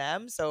appealing to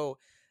them. So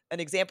an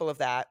example of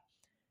that,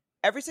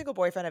 every single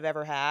boyfriend I've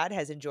ever had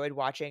has enjoyed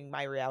watching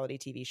my reality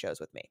TV shows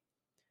with me.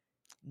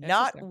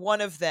 Not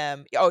one of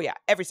them. Oh yeah,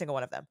 every single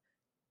one of them.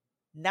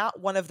 Not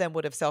one of them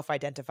would have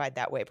self-identified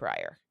that way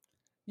prior.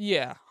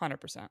 Yeah,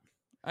 100%.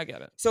 I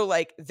get it. So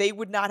like they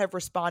would not have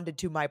responded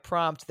to my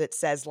prompt that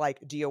says like,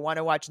 do you want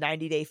to watch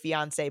 90 Day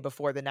Fiance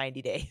before the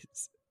 90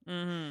 days?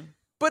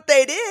 But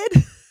they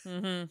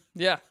did.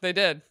 Yeah, they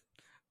did.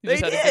 You they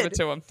just had did. to give it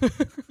to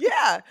them.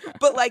 Yeah.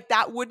 But like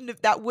that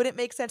wouldn't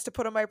make sense to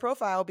put on my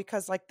profile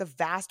because like the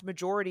vast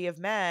majority of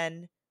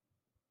men,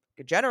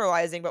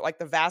 generalizing, but like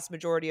the vast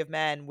majority of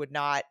men would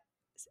not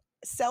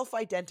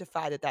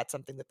self-identify that that's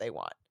something that they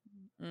want.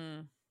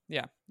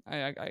 Yeah, I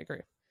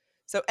agree.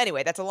 So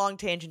anyway, that's a long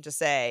tangent to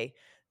say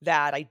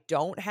that I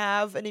don't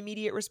have an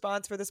immediate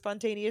response for the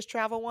spontaneous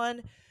travel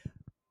one.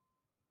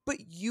 But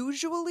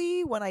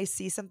usually when I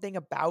see something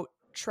about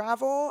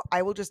travel,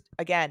 I will just,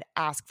 again,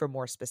 ask for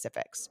more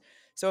specifics.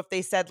 So if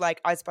they said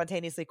like, I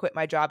spontaneously quit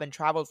my job and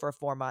traveled for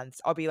 4 months,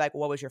 I'll be like,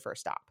 what was your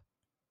first stop?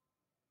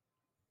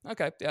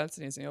 Okay. Yeah, that's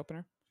an easy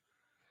opener.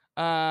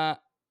 I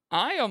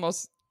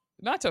almost,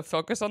 not to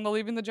focus on the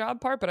leaving the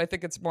job part, but I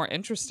think it's more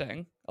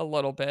interesting a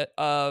little bit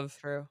of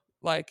True.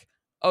 Like,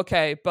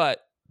 okay, but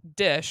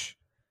Dish,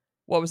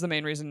 what was the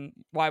main reason?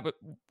 What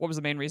was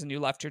the main reason you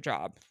left your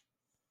job?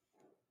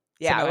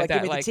 Yeah, like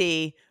give me the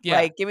tea. Yeah.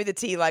 Like, give me the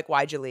tea. Like,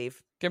 why'd you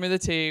leave? Give me the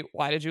tea.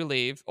 Why did you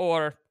leave?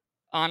 Or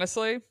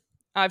honestly,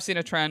 I've seen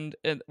a trend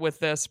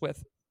with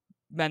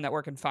men that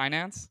work in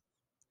finance.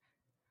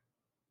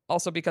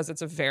 Also, because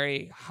it's a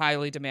very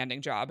highly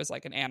demanding job as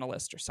like an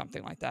analyst or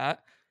something like that.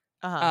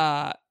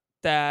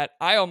 That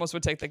I almost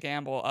would take the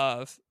gamble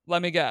of,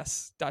 let me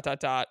guess, ...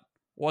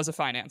 was a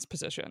finance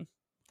position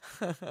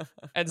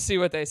and see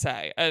what they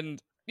say.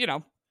 And,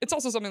 it's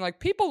also something like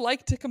people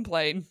like to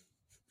complain.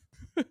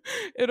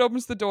 It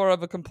opens the door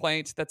of a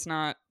complaint that's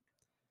not,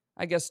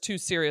 I guess, too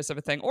serious of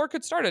a thing, or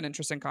could start an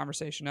interesting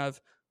conversation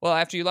of, well,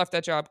 after you left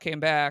that job,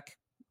 came back,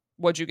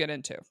 what'd you get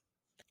into?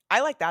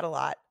 I like that a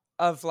lot,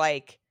 of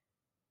like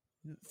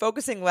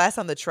focusing less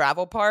on the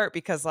travel part,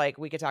 because like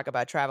we could talk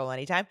about travel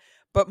anytime,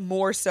 but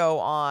more so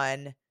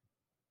on,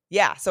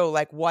 so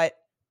like what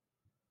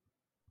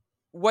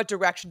what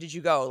direction did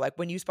you go? Like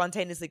when you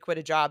spontaneously quit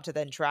a job to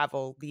then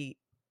travel,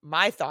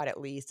 my thought at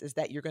least is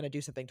that you're going to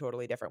do something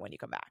totally different when you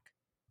come back.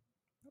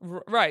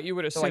 Right. You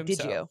would So like, assume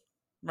did so. you?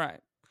 Right.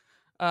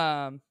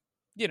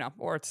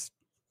 Or it's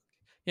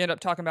you end up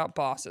talking about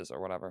bosses or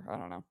whatever. I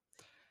don't know.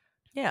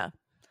 Yeah.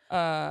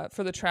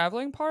 For the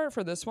traveling part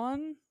for this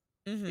one,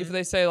 Mm-hmm. if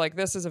they say like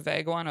this is a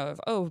vague one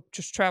of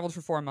just traveled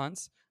for 4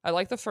 months, I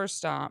like the first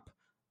stop,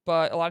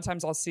 but a lot of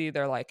times I'll see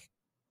they're like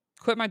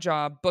quit my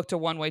job, booked a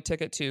one-way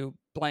ticket to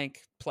blank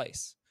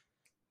place.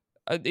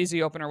 An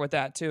easy opener with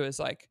that too is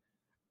like,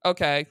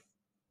 okay,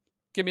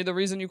 give me the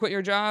reason you quit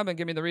your job and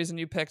give me the reason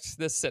you picked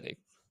this city.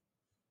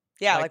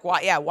 Yeah, like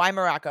why? Yeah, why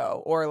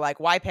Morocco or like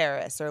why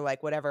Paris or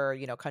like whatever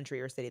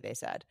country or city they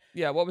said.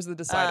 Yeah, what was the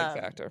deciding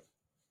factor?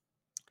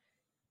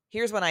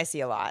 Here's one I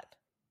see a lot.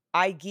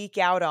 I geek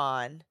out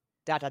on ...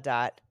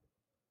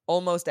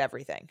 almost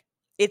everything.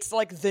 It's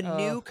like the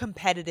new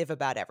competitive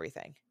about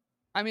everything.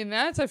 I mean,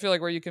 that's I feel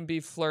like where you can be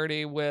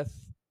flirty with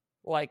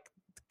like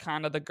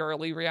kind of the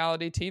girly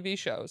reality TV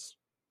shows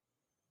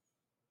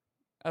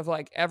of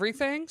like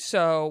everything.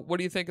 So, what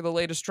do you think of the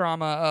latest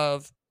drama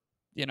of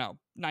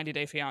 90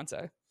 Day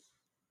Fiance?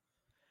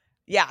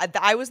 Yeah,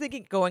 I was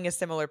thinking going a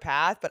similar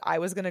path, but I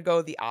was going to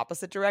go the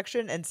opposite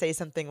direction and say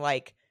something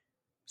like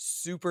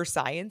super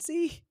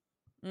science-y.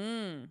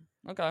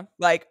 Okay.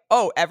 Like,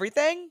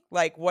 everything?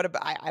 Like, what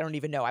about, I don't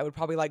even know. I would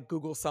probably like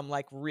Google some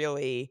like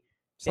really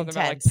something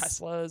intense, about like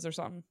Teslas or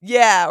something.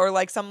 Yeah, or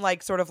like some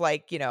like sort of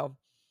like,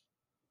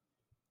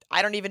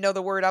 I don't even know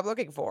the word I'm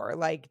looking for.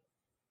 Like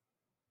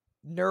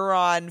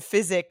neuron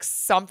physics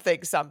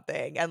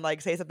something and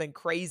like say something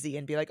crazy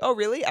and be like, oh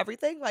really,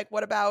 everything? Like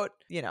what about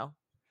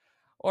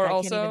or I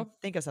also can't even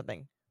think of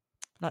something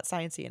not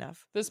sciencey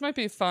enough. This might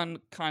be fun,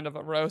 kind of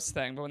a roast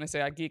thing, but when they say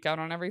I geek out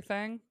on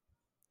everything,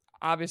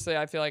 obviously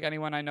I feel like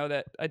anyone I know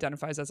that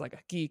identifies as like a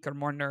geek or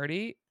more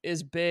nerdy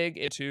is big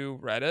into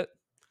Reddit.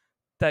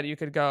 That you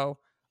could go,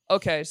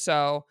 okay,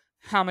 so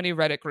how many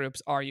Reddit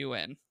groups are you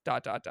in? ...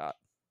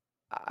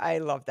 I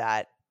love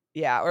that.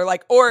 Yeah,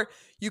 or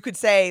you could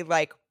say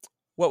like,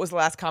 what was the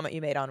last comment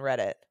you made on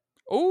Reddit?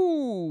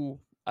 Ooh,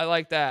 I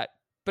like that.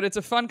 But it's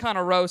a fun kind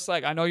of roast.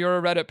 Like, I know you're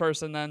a Reddit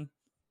person then.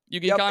 You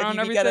geek out on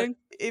everything?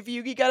 If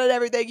you geek out on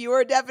everything, you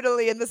are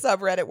definitely in the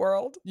subreddit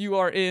world. You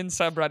are in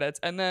subreddits.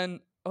 And then,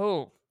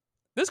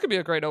 this could be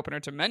a great opener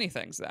to many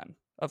things then.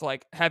 Of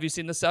like, have you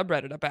seen the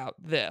subreddit about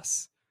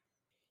this?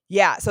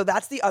 Yeah, so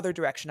that's the other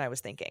direction I was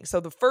thinking. So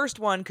the first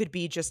one could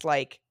be just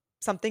like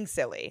something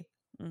silly.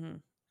 Mm-hmm.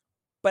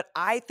 But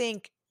I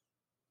think,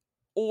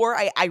 or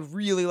I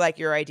really like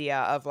your idea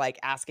of like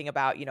asking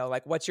about,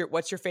 like what's your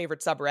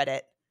favorite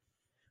subreddit?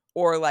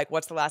 Or like,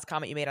 what's the last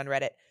comment you made on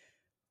Reddit?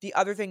 The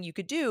other thing you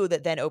could do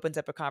that then opens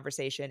up a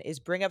conversation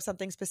is bring up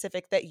something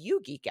specific that you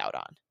geek out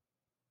on.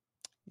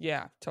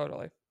 Yeah,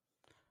 totally.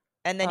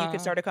 And then you could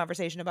start a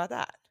conversation about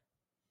that.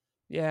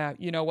 Yeah,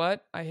 you know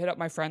what? I hit up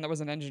my friend that was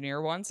an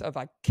engineer once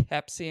I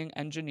kept seeing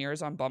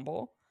engineers on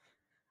Bumble.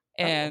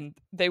 And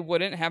they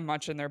wouldn't have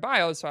much in their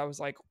bios. So I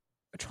was like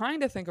trying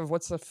to think of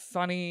what's a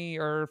funny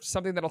or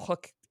something that'll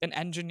hook an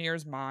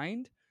engineer's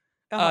mind.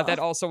 That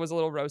also was a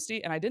little roasty.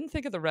 And I didn't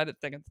think of the Reddit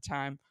thing at the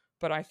time,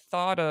 but I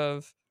thought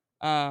of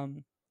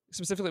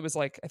specifically it was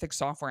like I think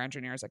software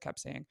engineers I kept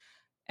seeing.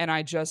 And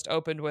I just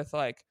opened with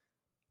like,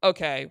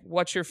 okay,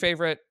 what's your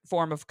favorite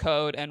form of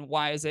code and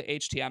why is it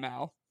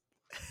HTML?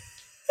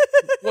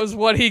 Was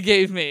what he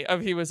gave me.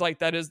 He was like,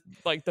 that is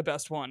like the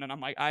best one. And I'm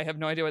like, I have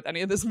no idea what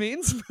any of this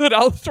means, but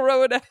I'll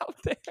throw it out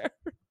there.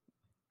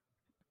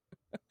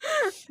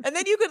 And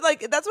then you could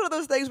like, that's one of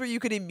those things where you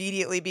could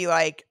immediately be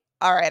like,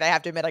 all right, I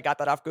have to admit I got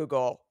that off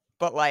Google,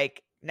 but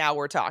like now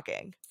we're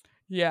talking.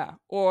 Yeah.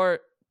 Or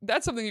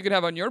that's something you could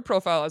have on your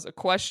profile as a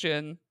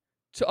question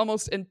to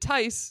almost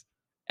entice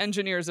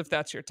engineers if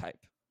that's your type.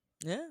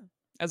 Yeah.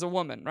 As a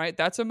woman, right?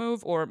 That's a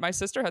move. Or my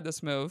sister had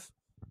this move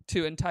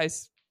to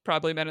entice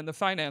probably men in the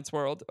finance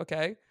world,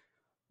 okay?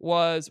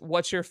 Was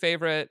what's your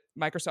favorite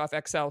Microsoft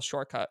Excel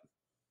shortcut?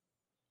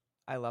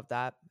 I love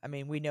that. I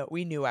mean, we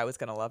knew I was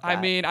going to love that. I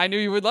mean, I knew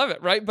you would love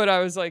it, right? But I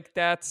was like,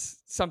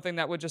 that's something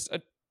that would just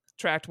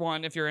attract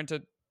one if you're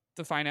into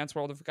the finance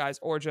world of guys,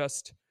 or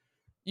just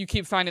you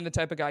keep finding the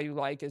type of guy you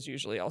like is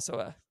usually also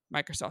a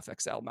Microsoft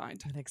Excel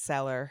mind. An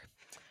Exceller.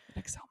 An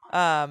Excel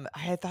mind. I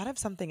had thought of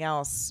something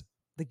else,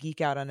 the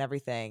geek out on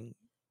everything.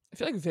 I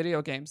feel like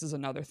video games is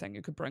another thing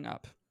you could bring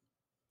up.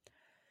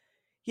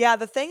 Yeah,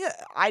 the thing,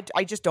 I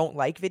just don't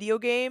like video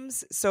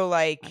games. So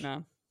like, I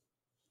know.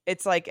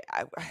 It's like,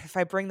 if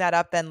I bring that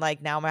up, then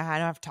like now I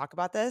don't have to talk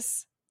about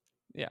this.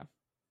 Yeah.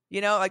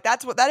 Like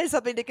that is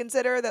something to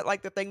consider, that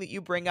like the thing that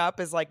you bring up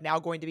is like now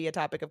going to be a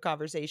topic of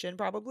conversation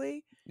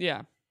probably.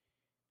 Yeah.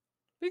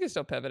 You can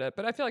still pivot it,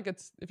 but I feel like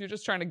if you're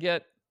just trying to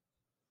get,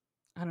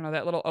 I don't know,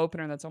 that little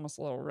opener that's almost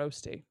a little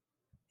roasty.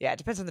 Yeah, it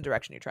depends on the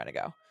direction you're trying to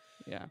go.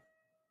 Yeah.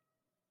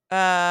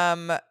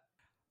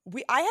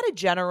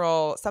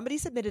 Somebody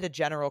submitted a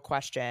general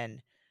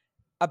question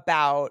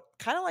about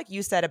kind of like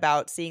you said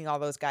about seeing all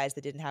those guys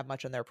that didn't have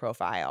much on their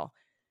profile.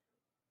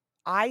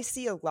 I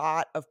see a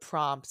lot of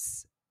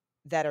prompts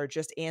that are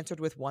just answered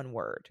with one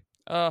word.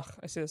 Ugh,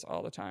 I see this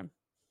all the time.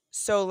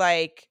 So,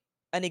 like,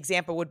 an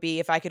example would be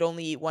if I could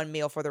only eat one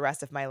meal for the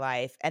rest of my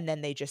life, and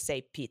then they just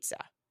say pizza.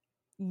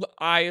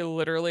 I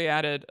literally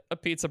added a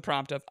pizza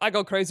prompt of, I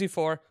go crazy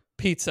for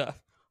pizza.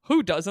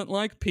 Who doesn't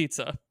like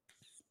pizza?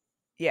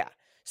 Yeah.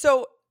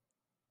 So,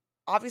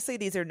 obviously,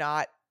 these are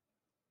not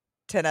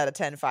 10 out of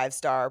 10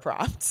 5-star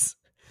prompts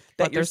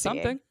that But you're there's seeing.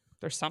 something.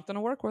 There's something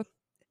to work with.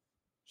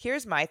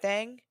 Here's my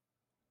thing.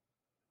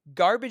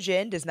 Garbage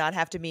in does not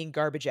have to mean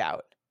garbage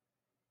out.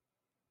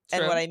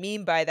 And what True. I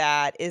mean by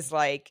that is,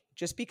 like,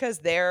 just because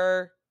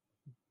they're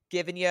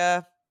giving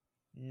you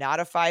not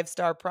a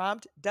 5-star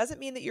prompt doesn't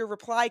mean that your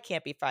reply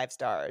can't be 5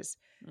 stars.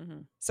 Mm-hmm.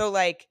 So,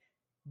 like,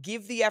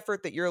 give the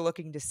effort that you're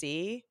looking to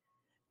see.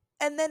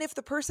 And then if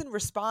the person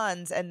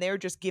responds and they're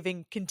just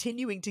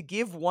continuing to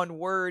give one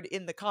word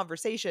in the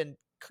conversation,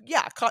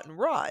 yeah, cut and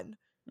run.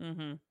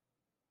 Mm-hmm.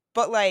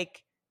 But,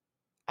 like,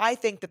 I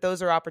think that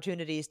those are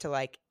opportunities to,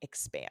 like,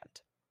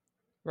 expand.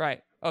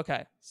 Right.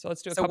 Okay. So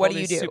let's do a So couple what of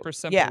do you these do? super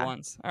simple Yeah.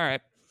 ones. All right.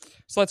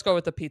 So let's go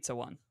with the pizza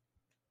one.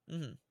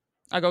 Mhm.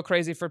 I go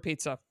crazy for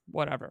pizza.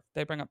 Whatever.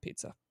 They bring up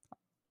pizza.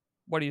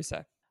 What do you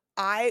say?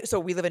 So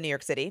we live in New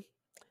York City.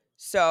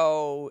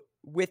 So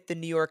with the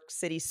New York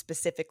City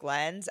specific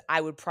lens,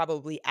 I would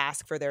probably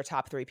ask for their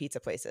top 3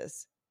 pizza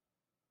places.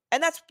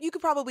 And you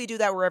could probably do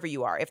that wherever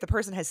you are. If the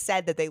person has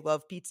said that they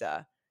love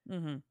pizza,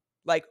 Mm-hmm.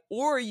 like,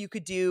 or you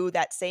could do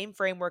that same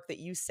framework that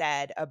you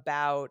said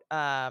about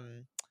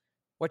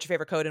what's your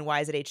favorite code and why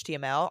is it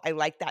HTML? I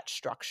like that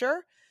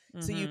structure.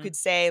 So you Mm-hmm. could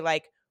say,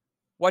 like,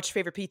 what's your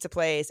favorite pizza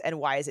place and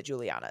why is it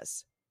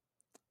Giuliana's?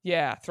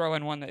 Yeah. Throw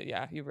in one that,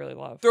 you really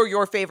love. Throw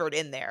your favorite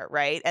in there,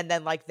 right? And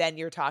then, like, then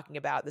you're talking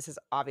about, this is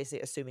obviously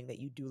assuming that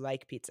you do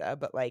like pizza,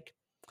 but, like,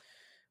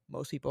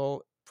 most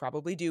people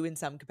probably do in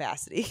some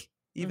capacity,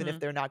 even if Mm-hmm.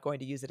 they're not going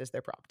to use it as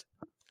their prompt.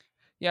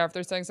 Yeah. If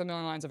they're saying something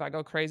along the lines of, I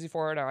go crazy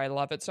for it or I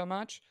love it so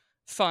much.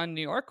 Fun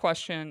New York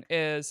question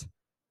is,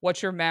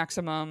 what's your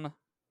maximum,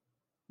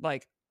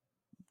 like,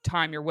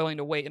 time you're willing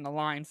to wait in the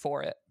line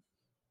for it?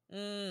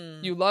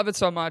 You love it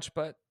so much,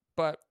 but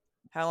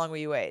How long will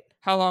you wait?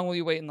 how long will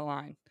you wait in the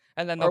line?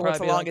 And then they'll Or what's the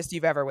probably be like, longest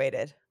you've ever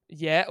waited?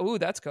 yeah, ooh,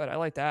 that's good. I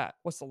like that.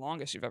 What's the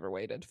longest you've ever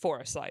waited for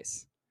a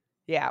slice?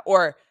 Yeah.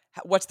 Or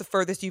what's the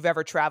furthest you've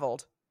ever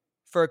traveled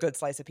for a good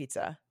slice of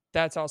pizza?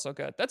 That's also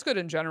good. That's good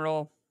in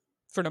general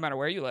for no matter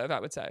where you live, I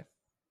would say.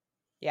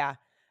 Yeah.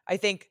 I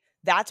think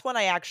that's when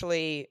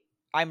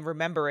I'm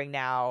remembering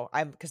now.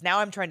 Because now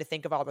I'm trying to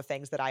think of all the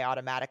things that I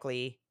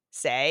automatically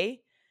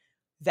say.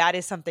 That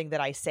is something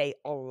that I say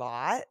a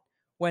lot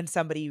when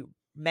somebody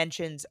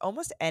mentions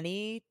almost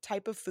any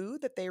type of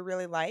food that they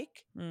really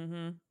like.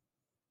 Mm-hmm.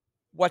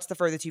 What's the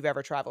furthest you've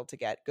ever traveled to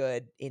get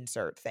good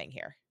insert thing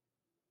here?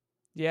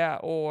 Yeah,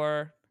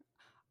 or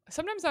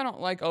sometimes I don't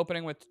like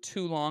opening with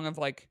too long of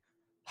like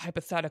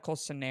hypothetical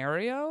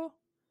scenario,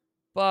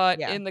 but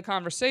Yeah. in the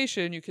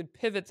conversation, you could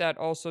pivot that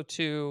also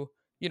to,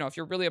 if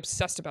you're really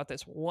obsessed about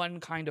this one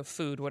kind of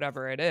food,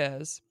 whatever it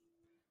is,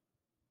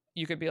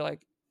 you could be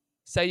like,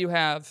 say you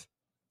have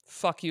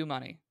fuck you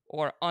money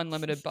or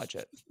unlimited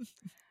budget,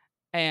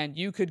 and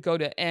you could go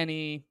to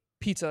any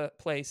pizza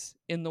place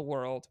in the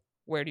world.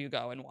 Where do you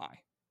go and why?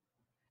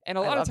 And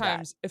a I lot of love that.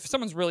 times, if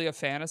someone's really a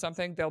fan of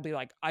something, they'll be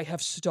like, I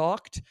have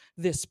stalked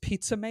this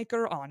pizza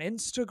maker on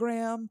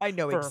Instagram I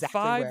know for exactly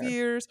 5 where.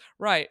 years.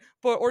 Right.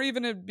 But, or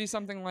even it'd be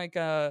something like,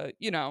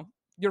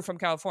 you're from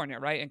California,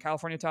 right? And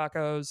California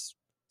tacos,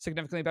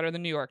 significantly better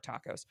than New York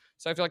tacos.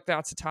 So I feel like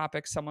that's a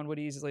topic someone would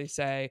easily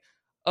say,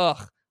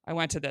 ugh, I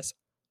went to this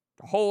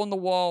hole in the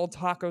wall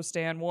taco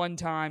stand one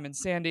time in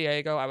San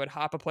Diego. I would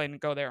hop a plane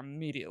and go there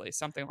immediately.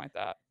 Something like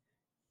that.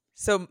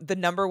 So the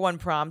number one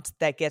prompt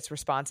that gets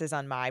responses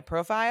on my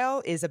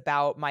profile is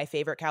about my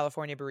favorite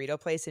California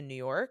burrito place in New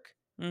York.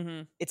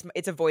 Mm-hmm.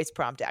 It's a voice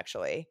prompt,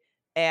 actually.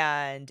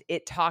 And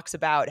it talks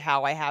about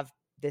how I have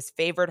this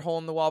favorite hole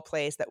in the wall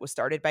place that was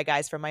started by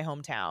guys from my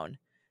hometown.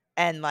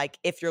 And, like,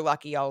 if you're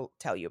lucky, I'll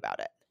tell you about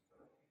it.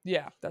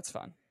 Yeah, that's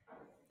fun.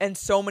 And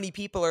so many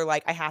people are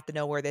like, I have to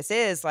know where this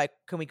is. Like,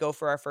 can we go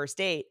for our first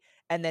date?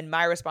 And then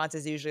my response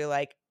is usually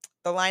like,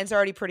 the line's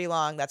already pretty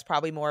long. That's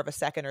probably more of a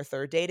second or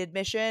third date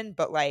admission,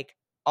 but, like,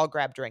 I'll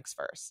grab drinks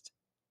first.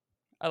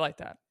 I like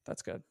that.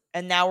 That's good.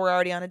 And now we're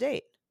already on a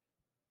date.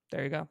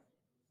 There you go.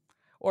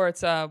 Or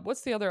it's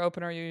what's the other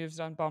opener you used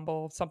on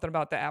Bumble? Something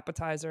about the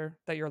appetizer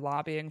that you're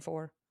lobbying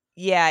for.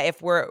 Yeah,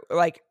 if we're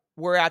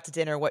out to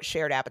dinner, what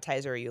shared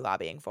appetizer are you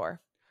lobbying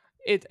for?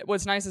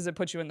 What's nice is it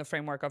puts you in the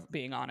framework of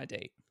being on a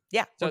date.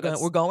 Yeah, So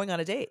we're going on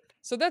a date.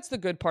 So that's the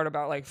good part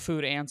about like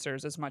food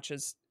answers, as much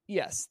as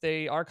yes,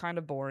 they are kind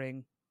of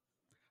boring,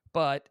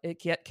 but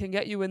it can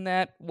get you in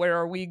that where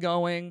are we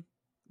going,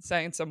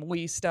 saying some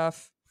we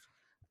stuff.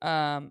 We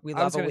I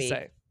love was a gonna we.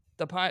 say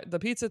the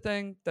pizza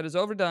thing that is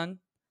overdone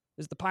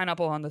is the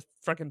pineapple on the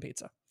frickin'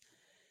 pizza.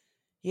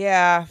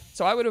 Yeah.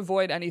 So I would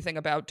avoid anything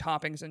about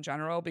toppings in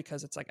general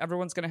because it's like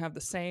everyone's going to have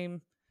the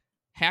same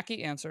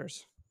hacky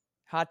answers.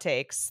 Hot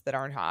takes that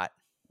aren't hot.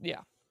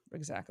 Yeah,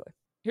 exactly.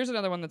 Here's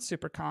another one that's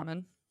super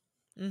common.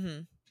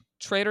 Mm-hmm.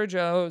 Trader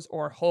Joe's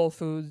or Whole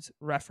Foods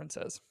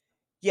references.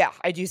 Yeah,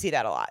 I do see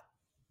that a lot.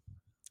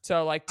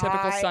 So like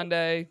typical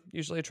Sunday,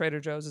 usually a Trader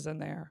Joe's is in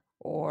there,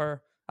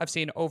 or I've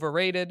seen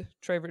overrated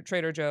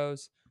Trader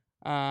Joe's.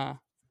 But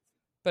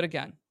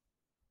again,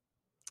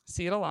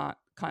 see it a lot,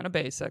 kind of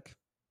basic.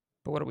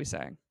 But what are we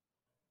saying?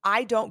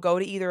 I don't go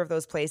to either of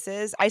those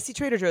places. I see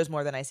Trader Joe's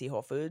more than I see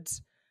Whole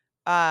Foods.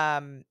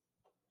 The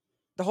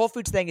Whole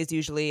Foods thing is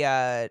usually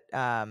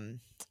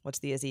what's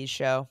the Aziz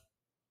show?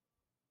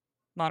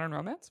 Modern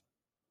Romance?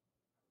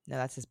 No,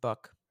 that's his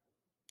book.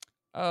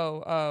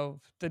 Oh,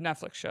 the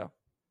Netflix show.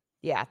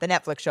 Yeah, the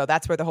Netflix show.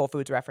 That's where the Whole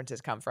Foods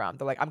references come from.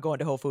 They're like, I'm going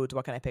to Whole Foods.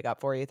 What can I pick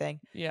up for you thing?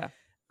 Yeah.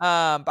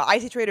 But I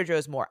see Trader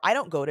Joe's more. I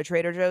don't go to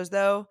Trader Joe's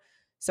though,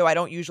 so I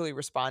don't usually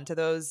respond to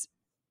those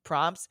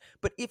prompts.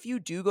 But if you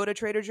do go to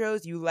Trader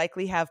Joe's, you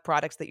likely have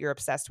products that you're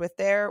obsessed with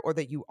there or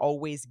that you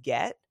always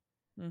get.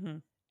 Mm-hmm.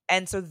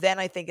 And so then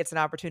I think it's an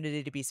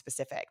opportunity to be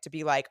specific, to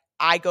be like,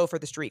 I go for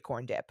the street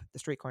corn dip. The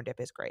street corn dip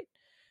is great.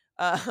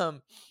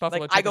 Buffalo like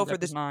chicken I go dip for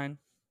this is mine.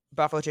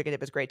 buffalo chicken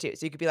dip is great too.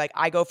 So you could be like,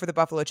 I go for the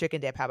buffalo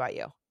chicken dip. How about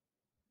you?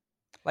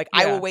 Like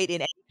I will wait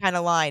in any kind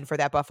of line for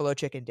that buffalo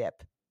chicken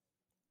dip.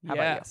 How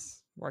about you?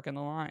 Working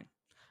the line.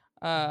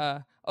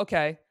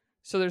 Okay.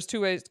 So there's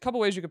a couple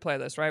ways you could play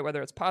this, right?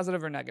 Whether it's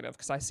positive or negative,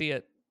 because I see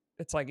it.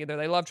 It's like either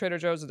they love Trader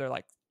Joe's or they're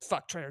like,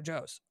 fuck Trader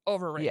Joe's,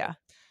 overrated.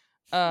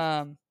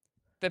 Yeah.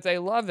 If they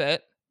love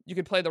it, you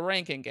could play the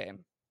ranking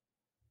game.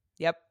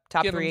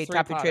 Top three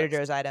Trader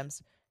Joe's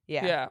items.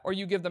 Yeah. Yeah. Or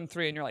you give them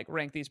 3 and you're like,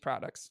 rank these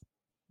products.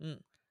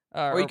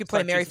 Or you could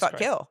play Marry Fuck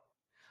Kill.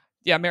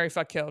 Yeah, Marry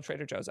Fuck Kill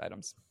Trader Joe's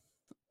items.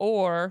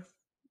 Or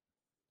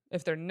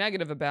if they're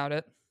negative about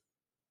it,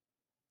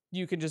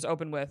 you can just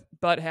open with,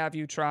 but have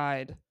you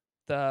tried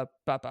the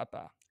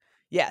ba-ba-ba?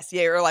 Yes.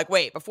 Yeah. You're like,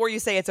 wait, before you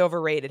say it's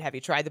overrated, have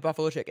you tried the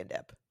buffalo chicken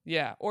dip?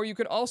 Yeah. Or you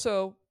could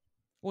also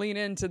lean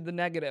into the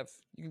negative.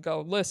 You can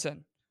go,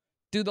 listen,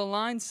 do the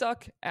lines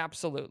suck?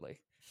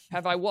 Absolutely.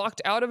 Have I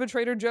walked out of a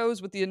Trader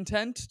Joe's with the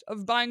intent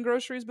of buying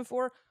groceries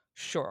before?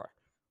 Sure.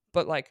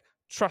 But like,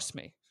 trust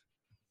me,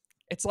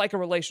 it's like a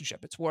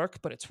relationship. It's work,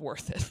 but it's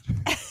worth it.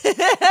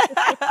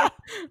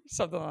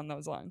 Something along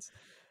those lines.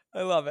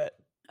 I love it.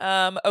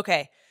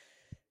 Okay.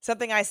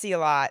 Something I see a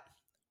lot.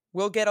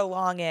 We'll get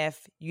along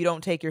if you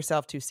don't take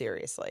yourself too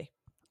seriously.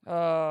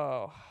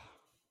 Oh,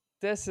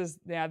 this is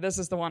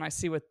the one I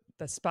see with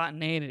the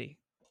spontaneity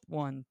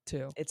one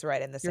too. It's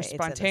right in the same. You're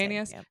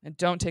spontaneous and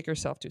don't take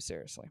yourself too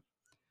seriously.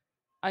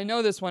 I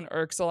know this one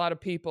irks a lot of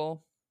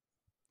people.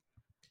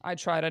 I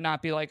try to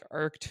not be like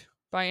irked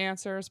by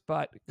answers,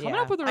 but coming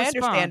up with a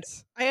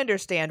response. I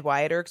understand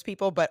why it irks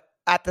people, but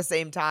at the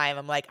same time,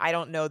 I'm like, I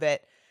don't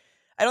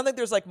think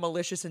there's like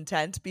malicious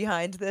intent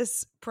behind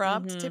this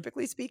prompt,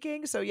 typically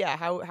speaking. So yeah,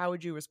 how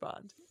would you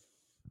respond?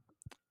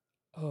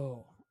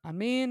 Oh, I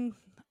mean,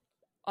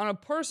 on a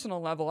personal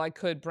level, I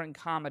could bring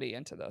comedy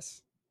into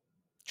this.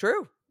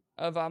 True.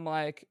 I'm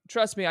like,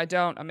 trust me, I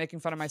don't. I'm making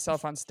fun of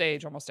myself on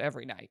stage almost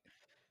every night.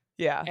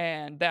 Yeah.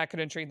 And that could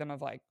intrigue them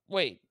of like,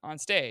 wait, on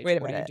stage,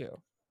 what do you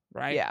do?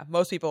 Right? Yeah.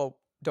 Most people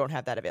don't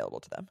have that available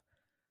to them.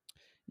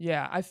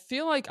 Yeah. I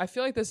feel like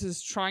this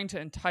is trying to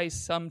entice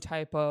some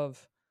type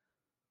of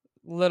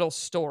little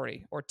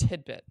story or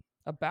tidbit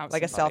about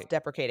like somebody. A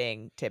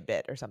self-deprecating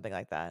tidbit or something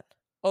like that.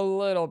 A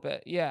little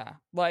bit, yeah.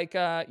 Like,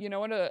 you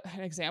know what an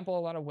example a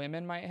lot of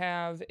women might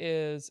have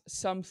is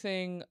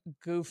something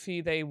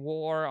goofy they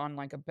wore on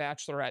like a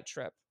bachelorette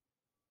trip.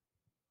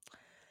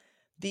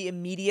 The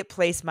immediate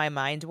place my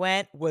mind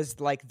went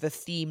was like the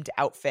themed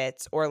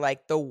outfits or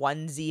like the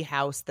onesie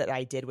house that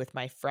I did with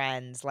my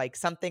friends, like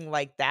something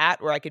like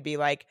that, where I could be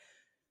like,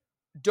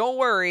 don't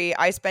worry,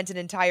 I spent an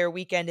entire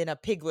weekend in a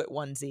piglet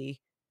onesie.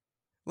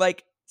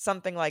 Like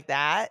something like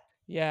that.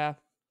 Yeah.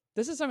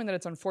 This is something that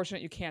it's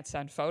unfortunate you can't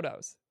send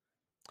photos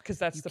because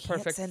that's the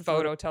perfect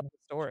photo telling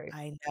the story.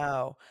 I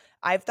know.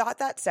 I've thought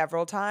that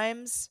several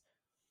times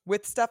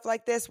with stuff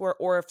like this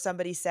or if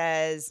somebody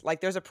says,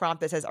 like there's a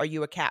prompt that says, are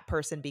you a cat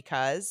person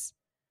because?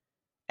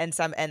 And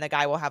the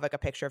guy will have like a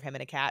picture of him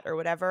and a cat or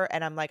whatever.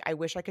 And I'm like, I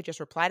wish I could just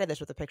reply to this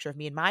with a picture of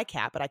me and my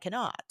cat, but I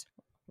cannot.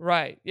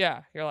 Right.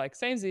 Yeah. You're like,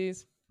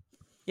 samesies.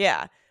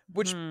 Yeah.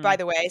 Which, by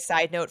the way,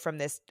 side note from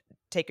this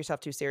take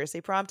yourself too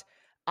seriously prompt,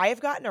 I have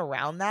gotten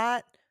around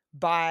that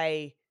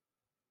by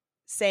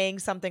saying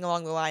something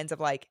along the lines of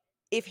like,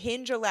 if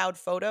Hinge allowed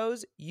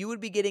photos, you would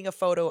be getting a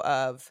photo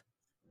of,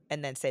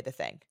 and then say the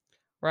thing.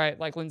 Right.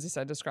 Like Lindsay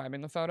said, describing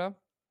the photo.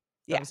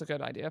 That was a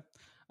good idea.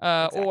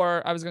 Exactly.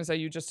 Or I was going to say,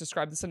 you just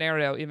described the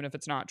scenario, even if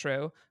it's not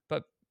true,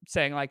 but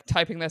saying like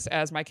typing this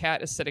as my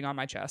cat is sitting on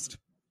my chest.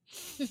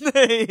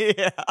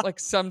 Yeah. Like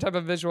some type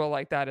of visual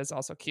like that is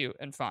also cute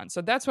and fun.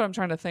 So that's what I'm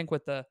trying to think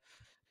with the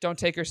don't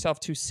take yourself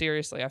too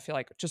seriously. I feel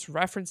like just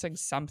referencing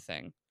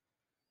something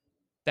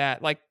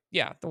that like,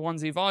 yeah, the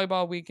onesie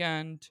volleyball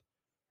weekend.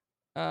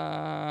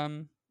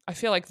 I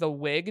feel like the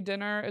wig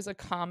dinner is a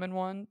common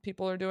one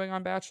people are doing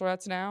on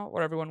bachelorettes now,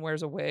 where everyone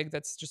wears a wig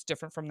that's just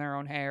different from their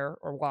own hair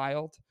or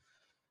wild.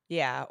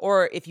 Yeah.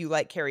 Or if you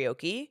like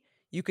karaoke,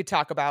 you could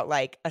talk about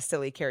like a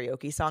silly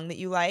karaoke song that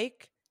you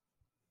like.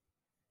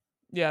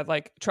 Yeah,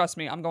 like trust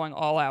me, I'm going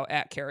all out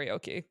at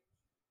karaoke.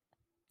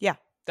 Yeah.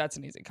 That's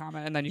an easy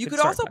comment. And then You could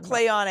start also talking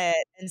play on it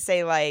and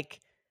say like,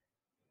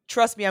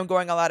 trust me, I'm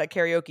going a lot at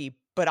karaoke,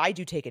 but I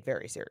do take it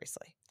very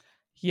seriously.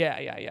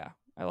 Yeah.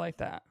 I like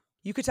that.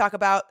 You could talk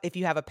about if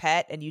you have a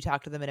pet and you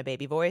talk to them in a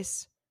baby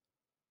voice.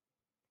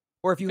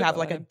 Or if you have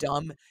like a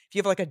dumb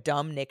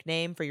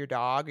nickname for your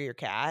dog or your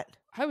cat.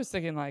 I was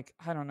thinking like,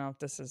 I don't know if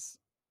this is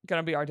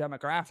gonna be our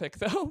demographic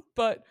though,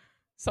 but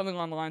something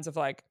along the lines of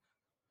like,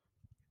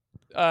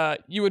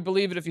 you would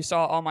believe it if you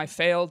saw all my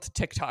failed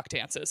TikTok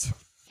dances.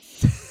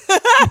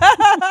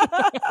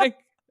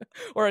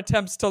 Or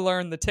attempts to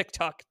learn the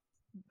TikTok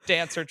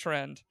dancer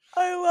trend.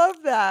 I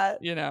love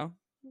that. You know?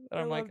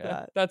 And I'm like,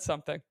 that's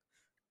something.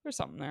 There's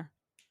something there.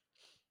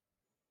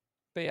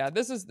 But yeah,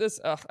 this.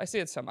 I see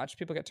it so much.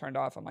 People get turned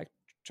off. I'm like,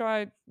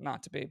 try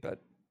not to be, but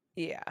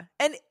yeah.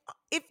 And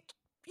if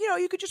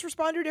you could just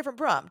respond to a different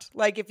prompt.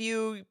 Like if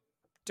you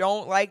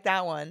don't like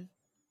that one,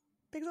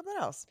 pick something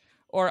else.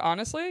 Or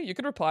honestly, you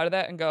could reply to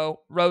that and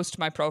go, roast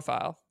my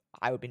profile.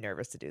 I would be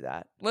nervous to do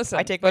that. Listen,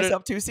 I take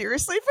myself too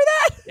seriously for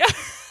that. Yeah.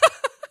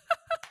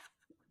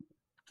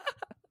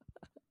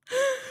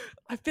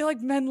 I feel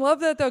like men love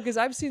that though, because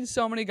I've seen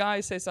so many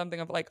guys say something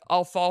of like,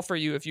 I'll fall for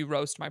you if you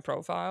roast my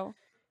profile.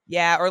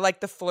 Yeah, or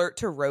like the flirt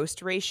to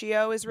roast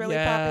ratio is really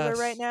popular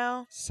right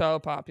now. So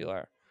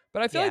popular.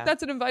 But I feel like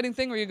that's an inviting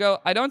thing where you go,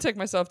 I don't take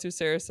myself too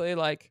seriously.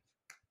 Like,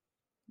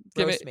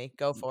 roast me.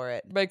 Go for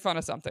it. Make fun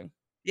of something.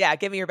 Yeah,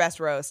 give me your best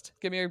roast.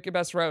 Give me your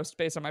best roast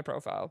based on my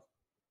profile.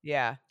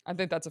 Yeah. I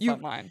think that's a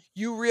fun line.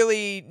 You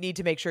really need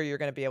to make sure you're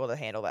going to be able to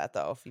handle that,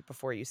 though,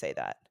 before you say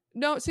that.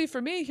 No, see, for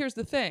me, here's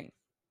the thing.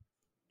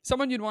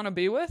 Someone you'd want to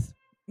be with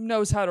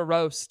knows how to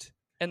roast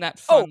in that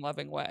fun,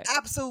 loving way.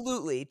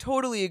 Absolutely.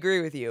 Totally agree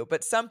with you.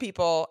 But some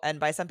people, and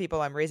by some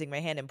people, I'm raising my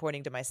hand and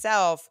pointing to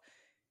myself,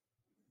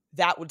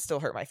 that would still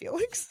hurt my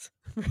feelings.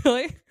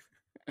 Really?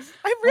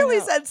 I'm really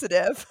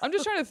sensitive. I'm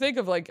just trying to think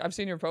of like, I've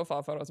seen your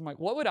profile photos. I'm like,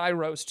 what would I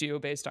roast you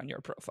based on your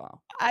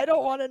profile? I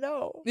don't want to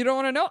know. You don't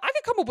want to know? I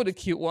could come up with a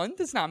cute one.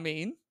 That's not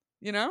mean,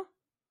 you know?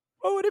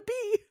 What would it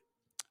be?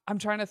 I'm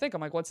trying to think.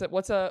 I'm like, what's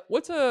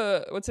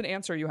an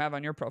answer you have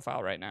on your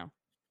profile right now?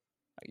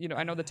 You know,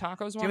 I know the tacos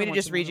one. Do you want me to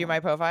just read you my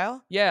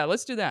profile? Yeah,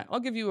 let's do that. I'll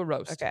give you a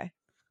roast. Okay.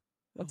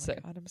 Let's see.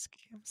 God, I'm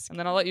scared. And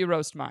then I'll let you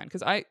roast mine.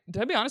 Because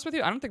to be honest with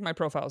you, I don't think my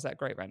profile is that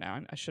great right now.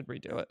 I should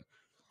redo it.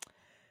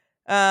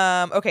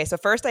 Okay, so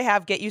first I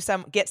have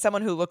get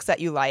someone who looks at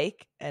you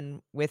like,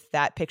 and with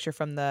that picture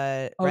from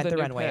the Rent the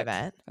Runway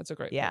event. That's a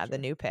great picture. The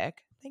new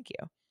pic. Thank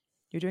you.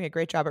 You're doing a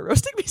great job at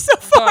roasting me so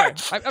far.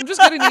 Sorry, I'm just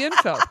getting the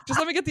info. Just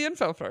let me get the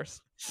info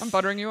first. I'm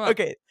buttering you up.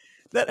 Okay.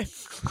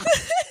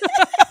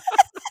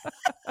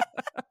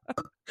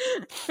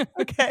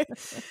 Okay.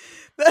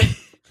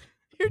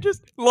 You're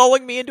just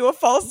lulling me into a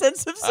false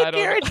sense of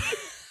security.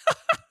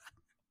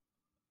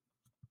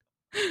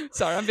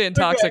 Sorry, I'm being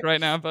toxic right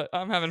now, but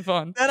I'm having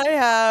fun. Then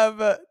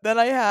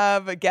I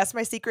have guess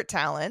my secret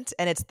talent,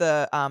 and it's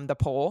the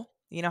poll.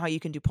 You know how you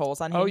can do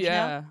polls on Hinge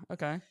now?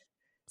 Okay.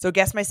 So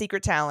guess my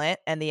secret talent,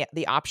 and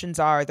the options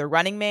are the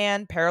Running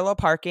Man, parallel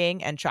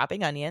parking, and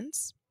chopping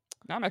onions.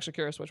 Now I'm actually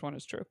curious which one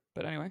is true,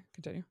 but anyway,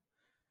 continue.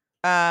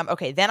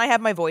 Okay, then I have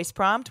my voice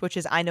prompt, which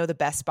is I know the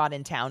best spot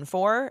in town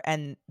for,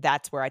 and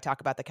that's where I talk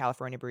about the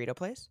California burrito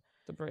place.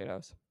 The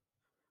burritos.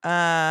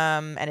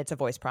 And it's a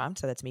voice prompt,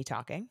 so that's me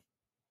talking.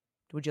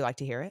 Would you like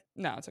to hear it?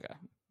 No, it's okay.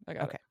 I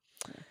got it.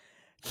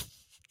 Yeah.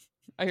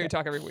 I hear you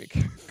talk every week.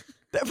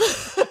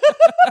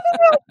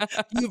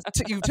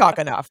 You talk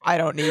enough. I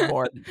don't need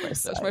more.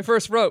 That's my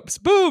first ropes.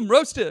 Boom,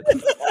 roasted.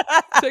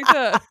 Take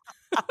that.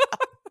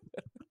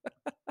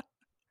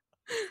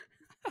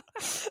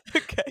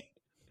 Okay.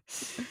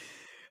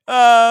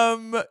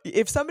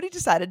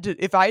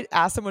 If I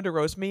asked someone to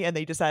roast me and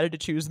they decided to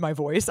choose my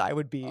voice, I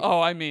would be. Oh,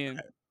 I mean,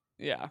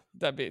 yeah,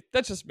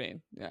 that's just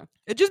mean. Yeah,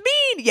 it's just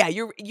mean. Yeah,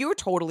 you're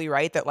totally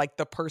right that like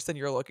the person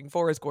you're looking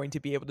for is going to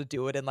be able to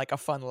do it in like a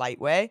fun, light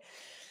way.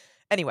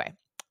 Anyway,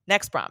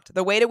 next prompt.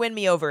 The way to win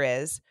me over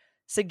is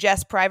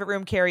suggest private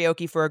room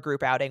karaoke for a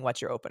group outing.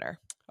 What's your opener?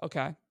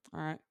 Okay. All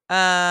right.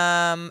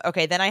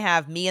 Okay, then I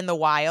have Me in the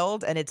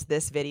Wild, and it's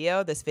this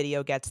video. This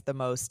video gets the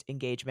most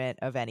engagement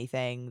of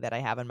anything that I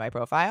have in my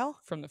profile.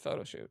 From the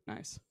photo shoot.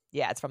 Nice.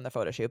 Yeah, it's from the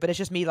photo shoot, but it's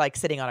just me like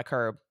sitting on a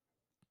curb,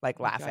 like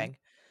laughing.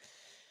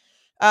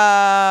 Then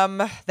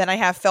I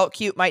have Felt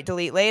Cute, Might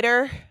Delete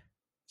Later.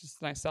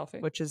 Just a nice selfie.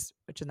 Which is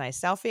a nice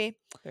selfie.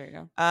 There you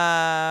go.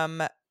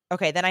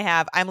 Okay, then I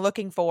have I'm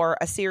looking for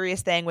a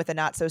serious thing with a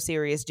not so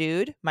serious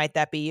dude. Might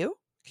that be you?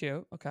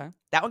 Cute. Okay.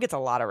 That one gets a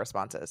lot of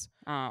responses.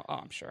 Oh,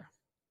 I'm sure.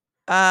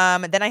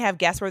 Then I have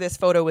guess where this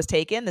photo was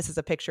taken. This is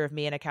a picture of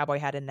me in a cowboy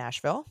hat in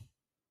Nashville.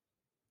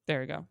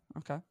 There you go.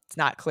 Okay. It's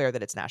not clear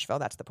that it's Nashville.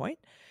 That's the point.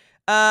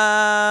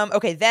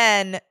 Okay,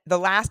 then the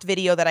last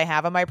video that I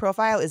have on my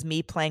profile is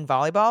me playing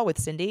volleyball with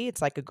Cindy.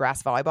 It's like a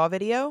grass volleyball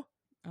video.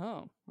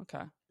 Oh,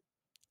 okay.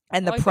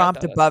 And the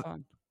prompt above.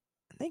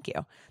 Thank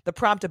you. The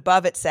prompt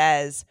above it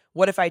says,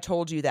 "What if I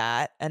told you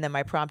that?" And then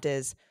my prompt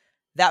is,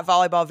 "That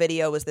volleyball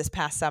video was this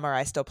past summer.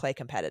 I still play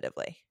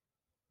competitively."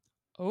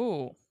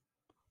 Oh,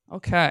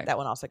 okay. That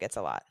one also gets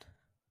a lot.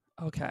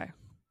 Okay.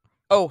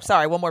 Oh,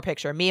 sorry. One more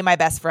picture. Me and my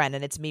best friend,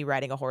 and it's me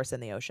riding a horse in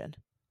the ocean.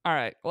 All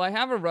right. Well, I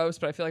have a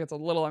roast, but I feel like it's a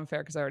little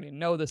unfair because I already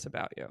know this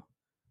about you.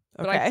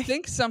 But I Okay.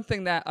 think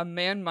something that a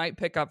man might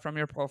pick up from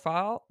your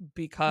profile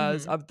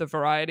because of the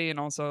variety and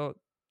also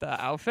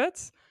the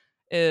outfits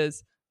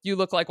is you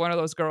look like one of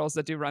those girls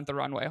that do Rent the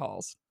Runway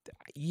hauls.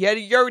 Yeah,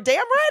 you're damn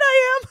right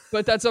I am.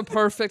 But that's a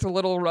perfect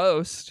little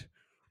roast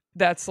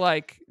that's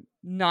like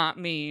not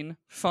mean,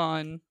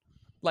 fun.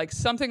 Like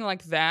something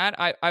like that,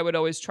 I would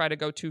always try to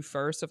go to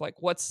first of like,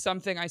 what's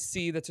something I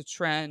see that's a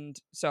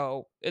trend?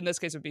 So in this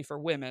case, it would be for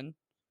women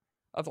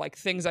of like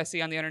things I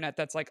see on the internet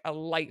that's like a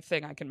light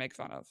thing I can make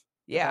fun of.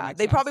 Yeah,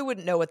 they probably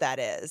wouldn't know what that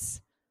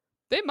is.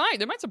 They might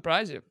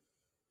surprise you.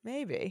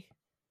 Maybe.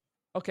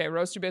 Okay,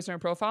 roast you based on your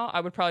profile.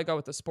 I would probably go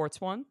with the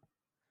sports one.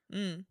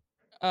 Something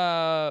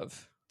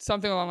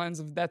along the lines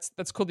of that's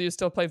cool that you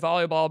still play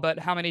volleyball, but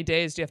how many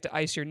days do you have to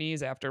ice your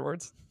knees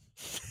afterwards?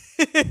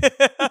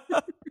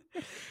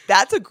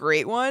 That's a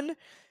great one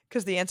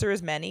because the answer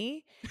is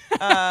many.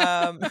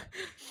 Again,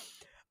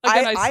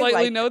 I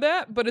slightly know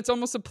that, but it's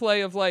almost a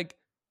play of like,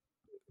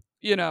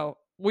 you know,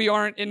 we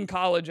aren't in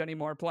college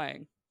anymore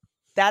playing.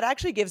 That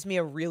actually gives me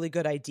a really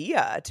good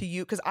idea to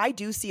you because I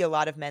do see a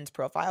lot of men's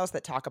profiles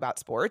that talk about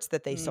sports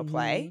that they still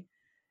play.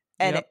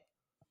 And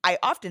I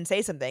often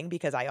say something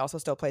because I also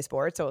still play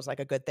sports. So it's like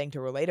a good thing to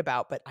relate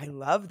about. But I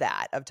love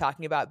that of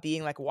talking about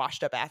being like a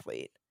washed up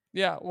athlete.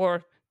 Yeah.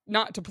 Or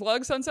not to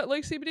plug Sunset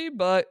Lake CBD,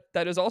 but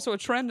that is also a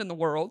trend in the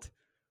world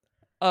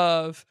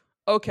of,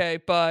 okay,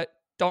 but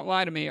don't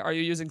lie to me. Are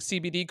you using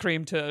CBD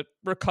cream to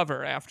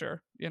recover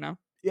after, you know?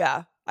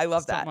 Yeah. I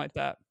love that. Something like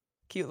that.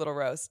 Cute little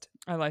roast.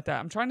 I like that.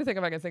 I'm trying to think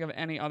if I can think of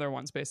any other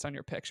ones based on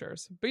your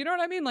pictures. But you know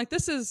what I mean? Like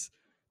this is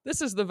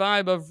the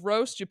vibe of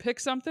roast. You pick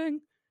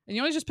something and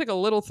you only just pick a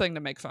little thing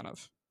to make fun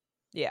of.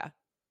 Yeah.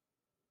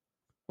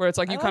 Where it's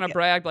like you kind of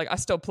bragged like I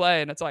still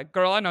play and it's like,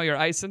 girl, I know you're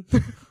icing.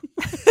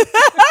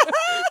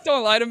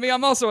 Don't lie to me.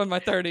 I'm also in my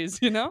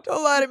 30s, you know?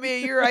 Don't lie to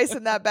me. You're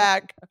icing that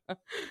back.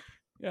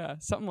 Yeah,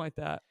 something like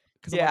that.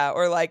 Yeah,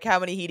 or like how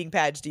many heating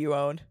pads do you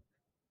own?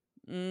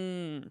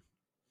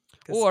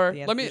 Or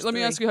let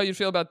me ask you how you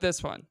feel about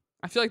this one.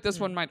 I feel like this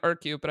one might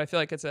irk you, but I feel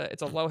like it's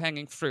a low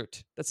hanging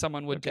fruit that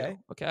someone would do.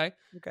 Okay.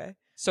 Okay.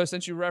 So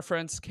since you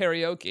reference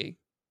karaoke,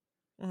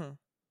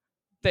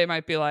 they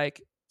might be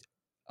like,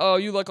 "Oh,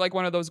 you look like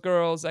one of those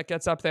girls that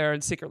gets up there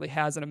and secretly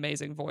has an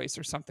amazing voice,"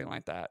 or something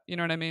like that. You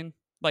know what I mean?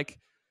 Like,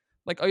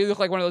 oh, you look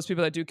like one of those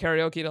people that do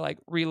karaoke to like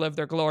relive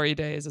their glory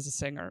days as a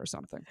singer or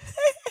something.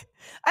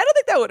 I don't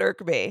think that would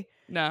irk me.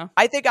 No.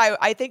 I think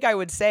I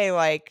would say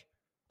like,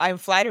 I'm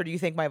flattered you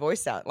think my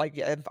voice sounds like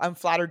I'm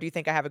flattered you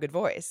think I have a good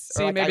voice.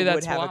 See, or like maybe I that's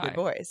would have why. a good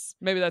voice.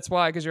 Maybe that's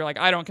why, because you're like,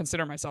 I don't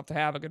consider myself to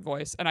have a good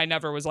voice, and I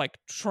never was like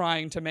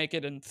trying to make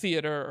it in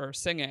theater or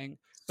singing.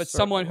 But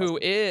someone who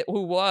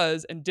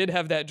was and did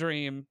have that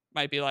dream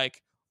might be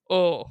like,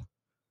 oh,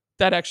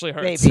 that actually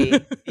hurts.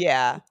 Maybe,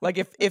 yeah. Like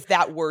if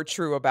that were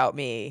true about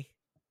me.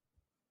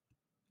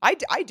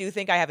 I do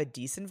think I have a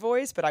decent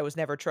voice, but I was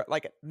never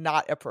like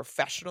not a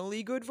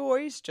professionally good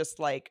voice, just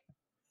like.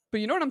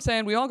 But you know what I'm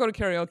saying? We all go to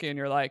karaoke and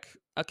you're like,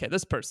 okay,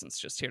 this person's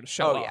just here to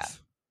show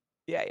off.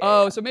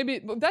 Yeah. So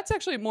maybe that's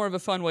actually more of a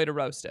fun way to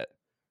roast it.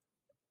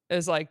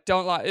 Is like,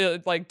 don't lie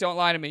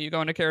to me. You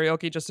go into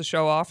karaoke just to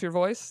show off your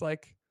voice?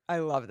 Like, I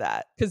love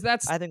that. Because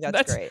I think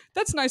that's great.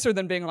 That's nicer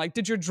than being like,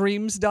 did your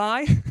dreams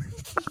die?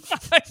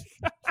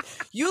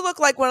 You look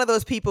like one of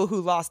those people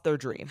who lost their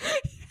dream.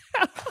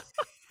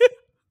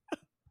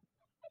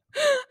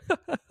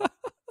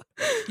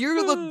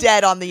 You look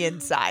dead on the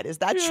inside. Is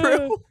that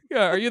true?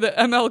 Yeah. Are you the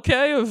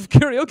MLK of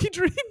karaoke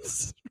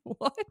dreams?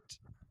 What?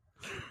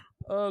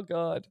 Oh,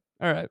 God.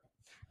 All right.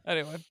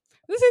 Anyway,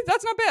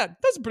 that's not bad.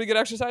 That's a pretty good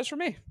exercise for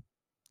me.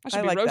 I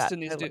should be roasting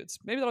these dudes.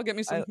 Maybe that'll get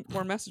me some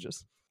more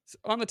messages. So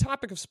on the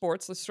topic of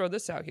sports, let's throw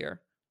this out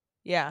here.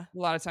 Yeah. A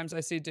lot of times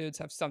I see dudes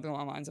have something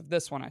along the lines of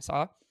this one I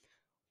saw.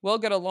 We'll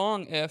get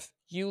along if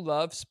you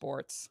love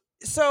sports.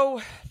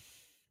 So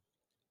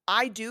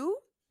I do.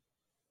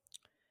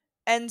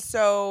 And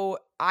so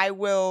I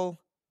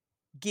will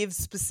give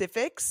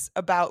specifics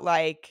about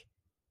like,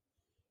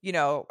 you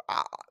know,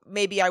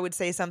 maybe I would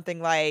say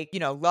something like, you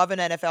know, love an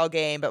NFL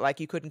game, but like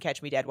you couldn't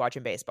catch me dead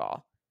watching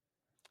baseball.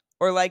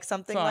 Or like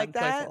something like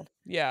that. Playful.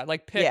 Yeah,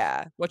 like pick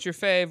what's your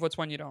fave, what's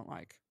one you don't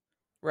like.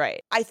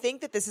 Right. I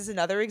think that this is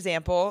another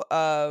example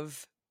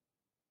of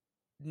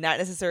not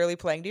necessarily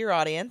playing to your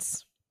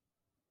audience.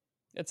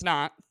 It's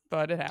not,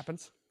 but it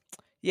happens.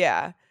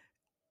 Yeah.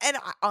 And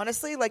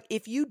honestly, like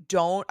if you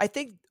don't, I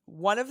think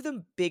one of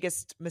the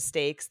biggest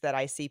mistakes that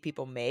I see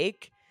people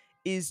make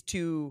is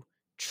to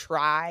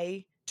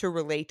try to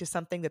relate to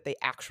something that they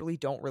actually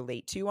don't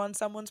relate to on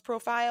someone's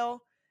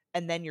profile.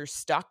 And then you're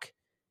stuck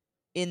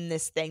in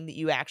this thing that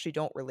you actually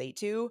don't relate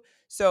to.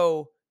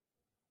 So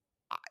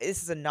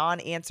this is a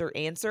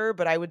non-answer,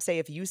 but I would say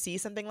if you see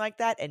something like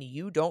that and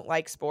you don't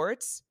like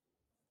sports,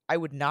 I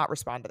would not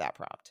respond to that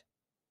prompt.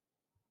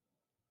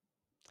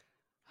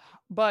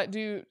 But do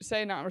you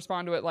say not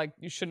respond to it like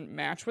you shouldn't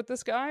match with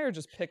this guy or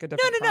just pick a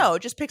different prompt? No.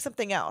 Just pick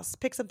something else.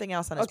 Pick something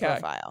else on his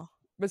profile.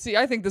 But see,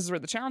 I think this is where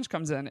the challenge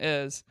comes in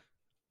is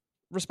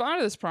respond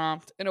to this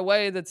prompt in a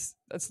way that's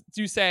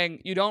you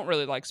saying you don't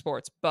really like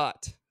sports,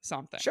 but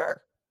something.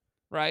 Sure.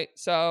 Right?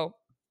 So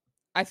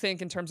I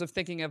think in terms of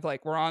thinking of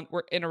like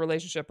we're in a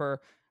relationship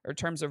or in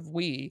terms of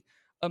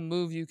a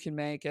move you can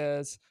make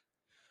is,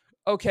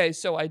 okay,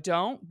 so I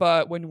don't,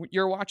 but when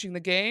you're watching the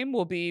game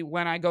will be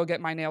when I go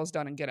get my nails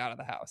done and get out of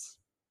the house.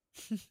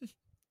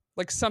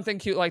 Like something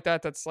cute like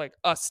that that's like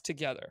us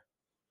together.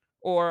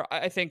 Or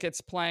I think it's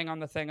playing on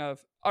the thing of,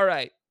 all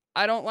right,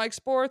 I don't like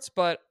sports,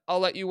 but I'll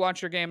let you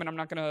watch your game and I'm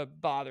not going to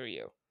bother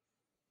you.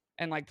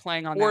 And like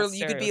playing on that Or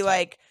you could be stereotype.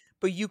 like,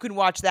 but you can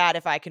watch that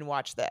if I can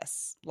watch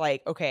this.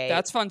 Like, okay.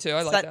 That's fun too.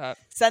 I like that.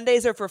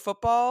 Sundays are for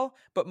football,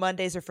 but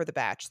Mondays are for The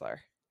Bachelor.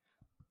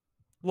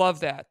 Love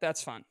that.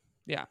 That's fun.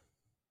 Yeah.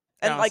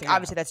 And like,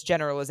 obviously that's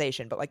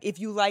generalization, but like if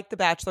you like The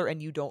Bachelor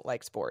and you don't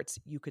like sports,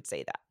 you could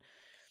say that.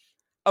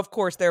 Of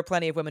course, there are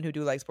plenty of women who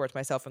do like sports,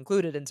 myself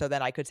included, and so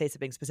then I could say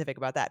something specific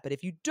about that. But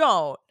if you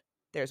don't,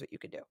 there's what you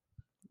can do.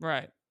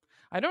 Right.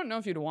 I don't know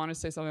if you'd want to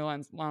say something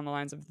along the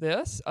lines of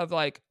this, of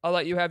like, I'll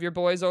let you have your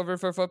boys over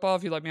for football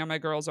if you let me have my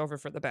girls over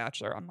for The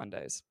Bachelor on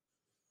Mondays.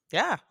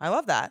 Yeah, I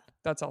love that.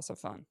 That's also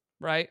fun,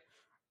 right?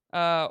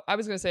 I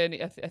was going to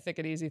say, I think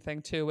an easy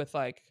thing too with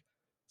like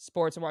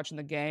sports and watching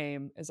the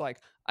game is like,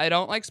 I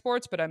don't like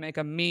sports, but I make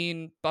a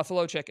mean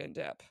buffalo chicken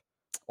dip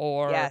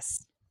or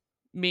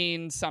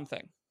mean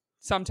something.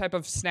 Some type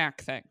of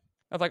snack thing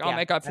of like, I'll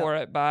make up for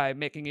it by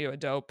making you a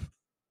dope,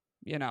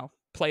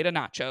 plate of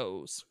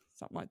nachos,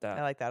 something like that.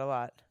 I like that a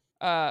lot.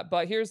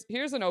 But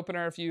here's an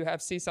opener. If you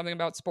see something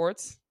about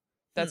sports,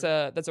 that's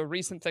a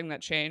recent thing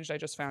that changed. I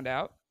just found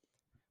out.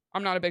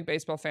 I'm not a big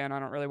baseball fan. I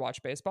don't really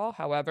watch baseball.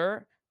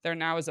 However, there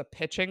now is a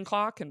pitching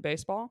clock in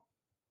baseball.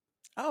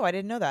 Oh, I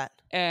didn't know that.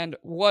 And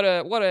what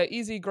a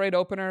easy, great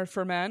opener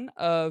for men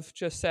of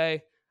just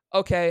say,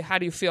 okay, how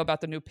do you feel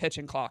about the new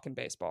pitching clock in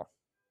baseball?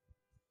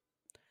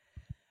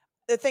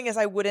 The thing is,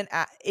 I wouldn't,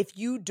 if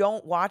you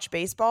don't watch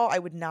baseball, I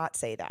would not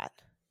say that.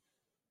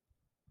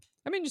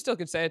 I mean, you still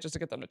could say it just to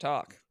get them to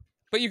talk.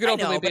 But you could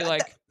openly be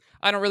like,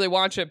 I don't really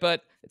watch it,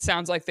 but it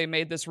sounds like they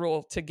made this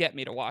rule to get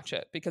me to watch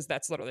it because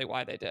that's literally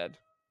why they did.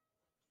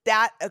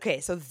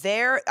 So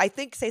I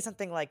think say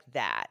something like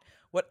that.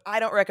 What I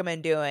don't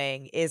recommend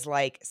doing is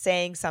like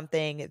saying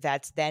something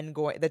that's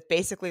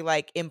basically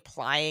like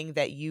implying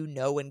that you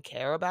know and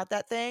care about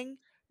that thing.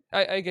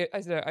 I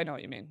know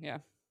what you mean. Yeah.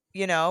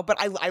 But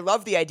I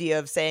love the idea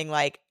of saying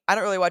like, I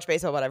don't really watch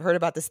baseball, but I've heard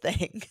about this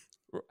thing.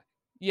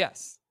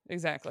 Yes,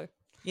 exactly.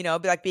 Be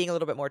like being a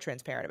little bit more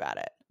transparent about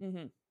it.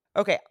 Mm-hmm.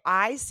 Okay.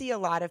 I see a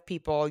lot of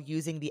people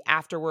using the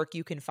after work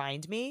you can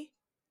find me.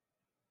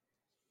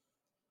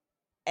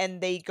 And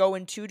they go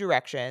in two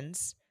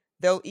directions.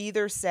 They'll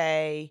either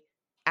say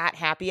at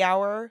happy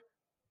hour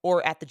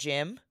or at the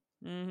gym.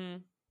 Mm-hmm.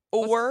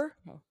 Or,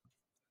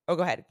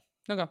 go ahead.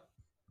 No, go.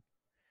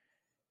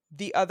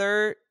 The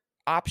other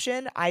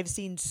option, I've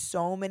seen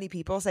so many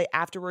people say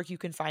after work you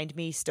can find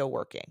me still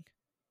working.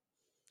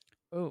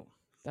 Oh,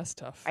 that's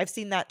tough. I've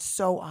seen that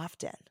so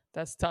often.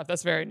 That's tough.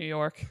 That's very New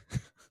York.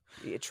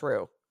 Yeah,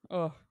 true.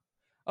 Oh,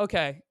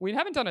 okay. We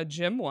haven't done a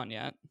gym one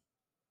yet.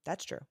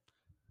 That's true.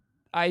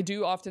 I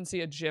do often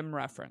see a gym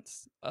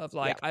reference of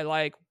like, I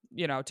like,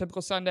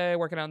 typical Sunday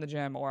working out in the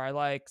gym, or I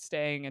like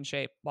staying in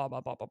shape, blah, blah,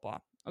 blah, blah, blah.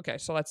 Okay.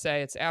 So let's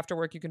say it's after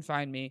work. You can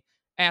find me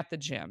at the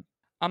gym.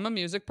 I'm a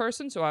music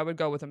person, so I would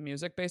go with a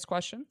music-based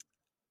question.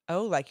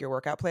 Oh, like your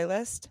workout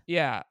playlist?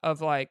 Yeah.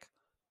 Of like,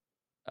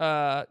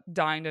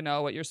 dying to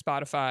know what your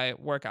Spotify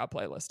workout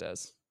playlist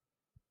is.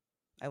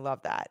 I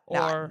love that.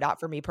 Or not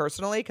for me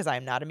personally, because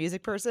I'm not a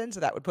music person,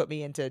 so that would put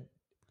me into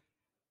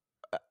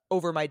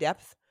over my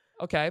depth.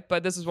 Okay,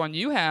 but this is one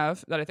you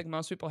have that I think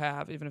most people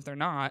have, even if they're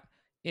not,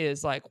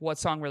 is like what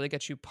song really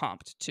gets you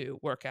pumped to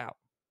work out?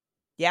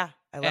 Yeah,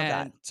 I love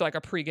that. It's like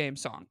a pregame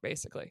song,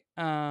 basically.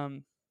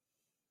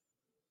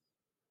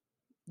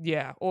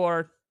 Yeah,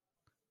 or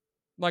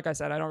like I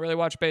said, I don't really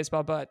watch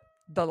baseball, but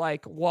the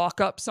like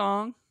walk-up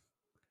song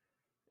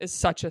is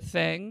such a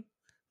thing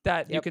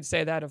that you could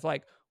say that of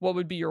like, what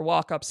would be your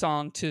walk-up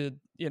song to,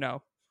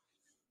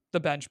 the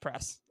bench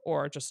press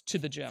or just to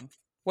the gym?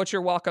 What's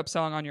your walk-up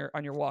song on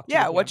your walk?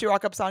 Yeah, what's your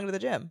walk-up song to the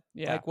gym?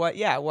 Yeah, like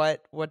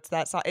what's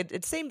that song?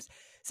 It seems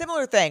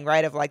similar thing,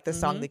 right? Of like the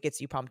song that gets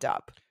you pumped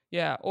up.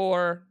 Yeah,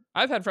 or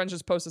I've had friends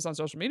just post this on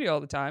social media all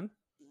the time.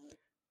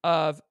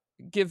 Of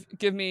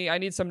give me, I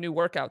need some new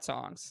workout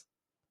songs.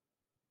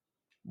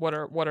 What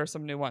are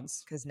some new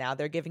ones? Because now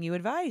they're giving you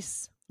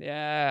advice.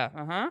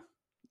 Yeah.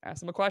 Ask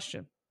them a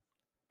question.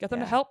 Get them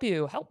to help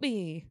you. Help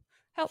me.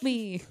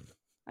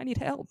 I need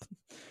help.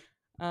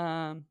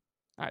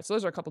 All right, so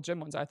those are a couple gym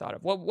ones I thought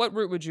of. What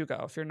route would you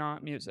go if you're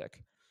not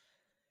music?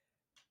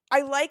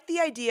 I like the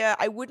idea.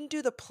 I wouldn't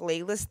do the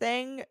playlist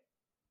thing,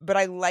 but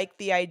I like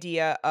the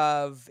idea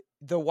of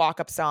the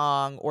walk-up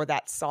song or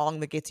that song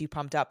that gets you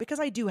pumped up, because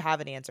I do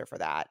have an answer for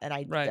that, and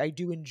I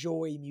do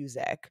enjoy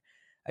music.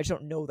 I just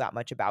don't know that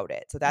much about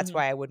it, so that's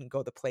why I wouldn't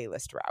go the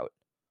playlist route.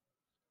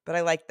 But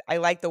I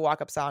like the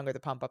walk-up song or the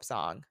pump-up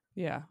song.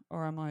 Yeah,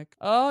 or I'm like,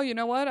 oh, you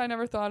know what? I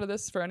never thought of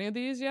this for any of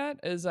these yet.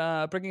 Is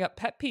bringing up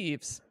pet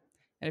peeves.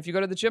 And if you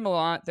go to the gym a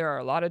lot, there are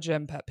a lot of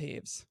gym pet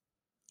peeves.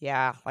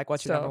 Yeah. Like,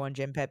 what's your number one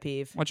gym pet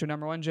peeve? What's your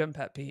number one gym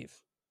pet peeve?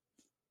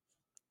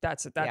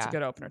 That's a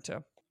good opener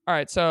too. All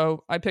right,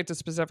 so I picked a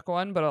specific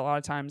one, but a lot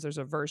of times there's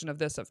a version of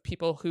this of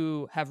people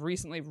who have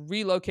recently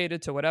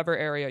relocated to whatever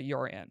area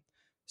you're in.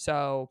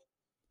 So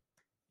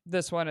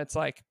this one, it's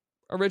like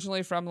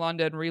originally from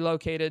London,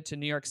 relocated to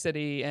New York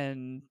City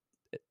in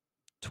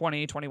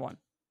 2021.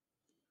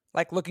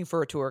 Like looking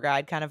for a tour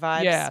guide kind of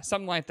vibes? Yeah,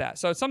 something like that.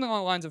 So it's something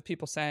along the lines of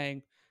people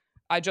saying,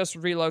 I just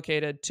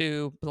relocated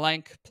to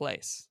blank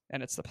place,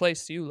 and it's the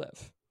place you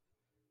live.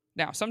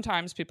 Now,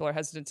 sometimes people are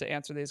hesitant to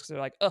answer these because they're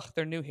like, ugh,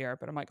 they're new here.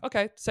 But I'm like,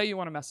 okay, say you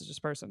want to message this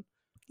person.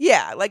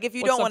 Yeah, like if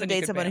you What's don't want to something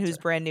you date could someone who's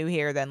answer? brand new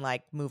here, then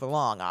like move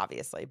along,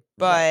 obviously.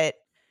 But Right.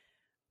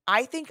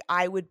 I think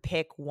I would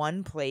pick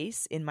one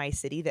place in my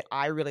city that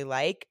I really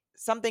like,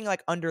 something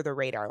like under the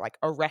radar, like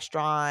a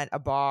restaurant, a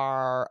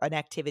bar, an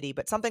activity,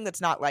 but something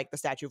that's not like the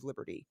Statue of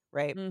Liberty,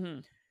 right? Mm-hmm.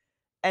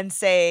 And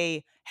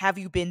say, have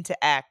you been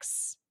to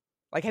X?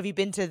 Like, have you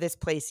been to this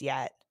place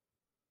yet?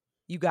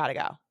 You gotta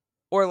go.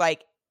 Or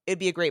like, it'd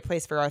be a great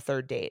place for our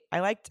third date. I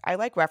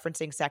like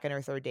referencing second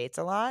or third dates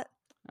a lot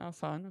Oh,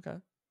 fun. Okay.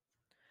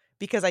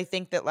 because I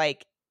think that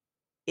like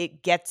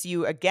it gets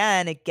you in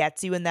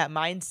that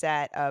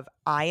mindset of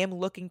I am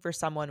looking for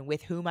someone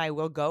with whom I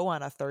will go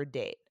on a third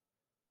date.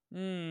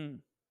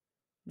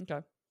 Okay.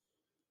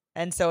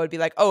 And so it'd be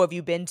like, oh, have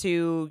you been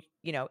to,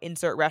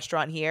 insert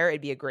restaurant here?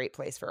 It'd be a great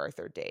place for our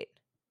third date.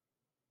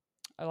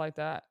 I like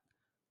that.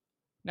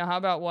 Now, how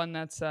about one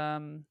that's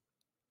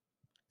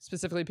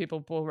specifically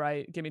people will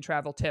write, give me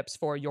travel tips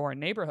for your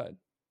neighborhood.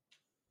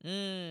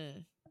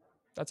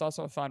 That's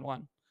also a fun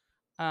one.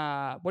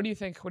 What do you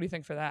think? What do you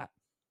think for that?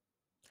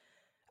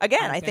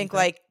 Again, I think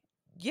like,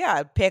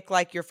 yeah, pick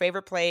like your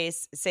favorite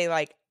place, say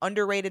like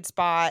underrated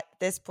spot,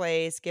 this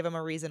place, give them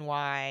a reason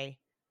why.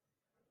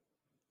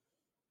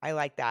 I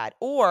like that.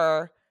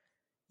 Or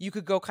you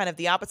could go kind of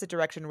the opposite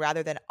direction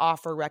rather than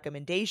offer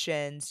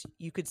recommendations.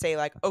 You could say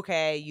like,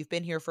 okay, you've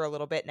been here for a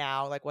little bit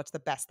now. Like, what's the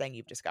best thing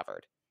you've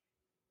discovered?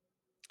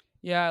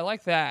 Yeah, I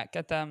like that.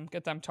 Get them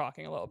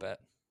talking a little bit.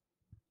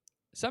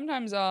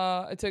 Sometimes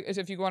it's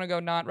if you want to go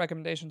not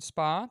recommendation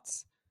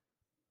spots,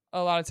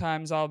 a lot of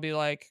times I'll be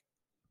like,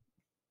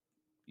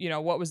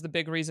 what was the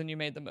big reason you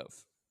made the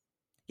move?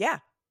 Yeah.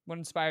 What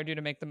inspired you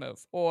to make the move?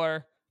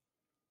 Or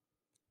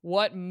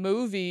what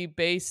movie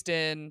based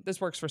in, this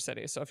works for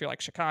cities. So if you're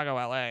like Chicago,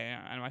 LA,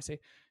 NYC,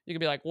 you could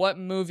be like, what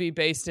movie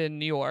based in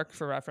New York,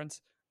 for reference,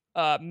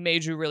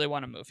 made you really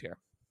want to move here?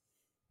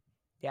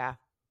 Yeah.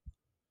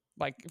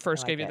 Like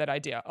first gave you that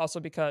idea. Also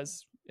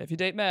because if you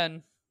date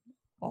men,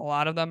 a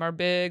lot of them are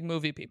big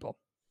movie people.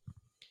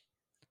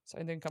 So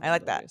I think I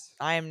like that.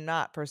 I am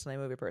not personally a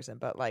movie person,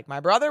 but like my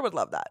brother would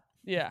love that.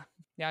 Yeah.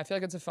 Yeah, I feel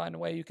like it's a fun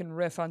way you can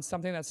riff on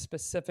something that's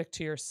specific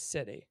to your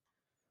city.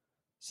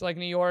 So like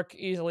New York,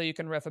 easily you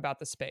can riff about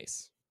the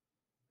space.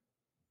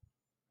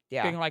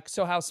 Yeah. Being like,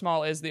 so how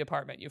small is the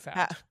apartment you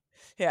found?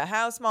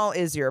 How small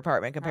is your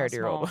apartment compared to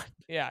your old one?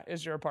 Yeah,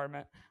 is your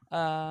apartment.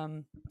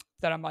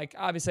 That I'm like,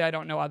 obviously I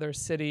don't know other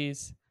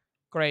cities.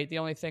 Great. The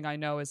only thing I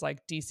know is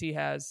like DC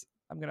has,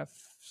 I'm going to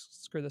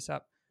screw this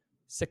up,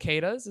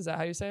 cicadas. Is that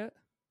how you say it?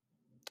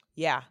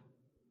 Yeah.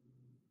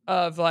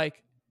 Of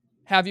like,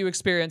 have you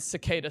experienced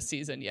cicada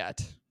season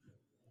yet?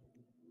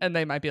 And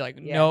they might be like,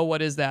 no,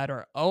 what is that?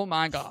 Or, oh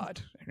my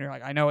God. And you're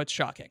like, I know it's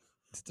shocking.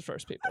 It's the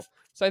first people.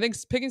 So I think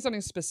picking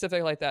something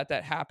specific like that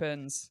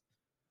happens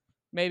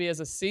maybe as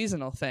a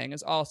seasonal thing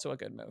is also a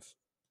good move.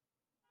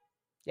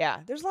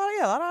 Yeah, there's a lot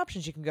of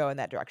options you can go in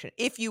that direction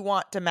if you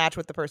want to match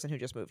with the person who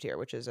just moved here,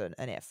 which is an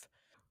if.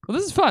 Well,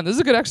 this is fun. This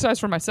is a good exercise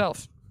for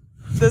myself.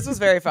 This was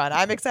very fun.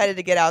 I'm excited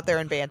to get out there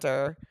and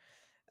banter.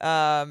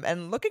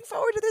 And looking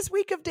forward to this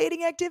week of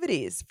dating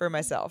activities for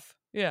myself.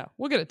 Yeah,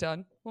 we'll get it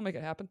done. We'll make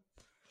it happen.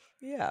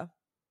 Yeah.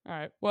 All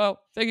right.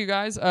 Well, thank you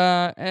guys.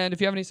 And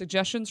if you have any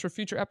suggestions for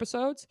future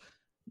episodes,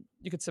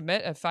 you could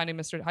submit at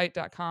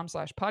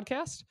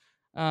findingmrheight.com/podcast.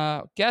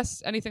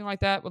 Guests, anything like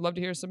that. Would love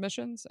to hear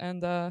submissions.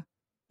 And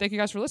thank you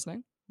guys for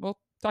listening. We'll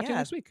talk to you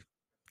next week.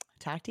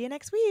 Talk to you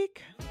next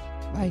week.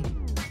 Bye.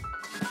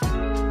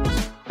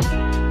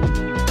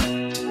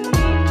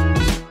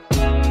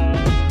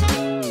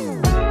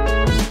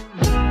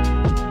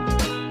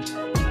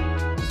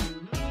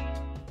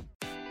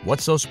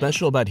 What's so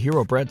special about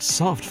Hero Bread's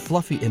soft,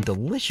 fluffy, and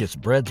delicious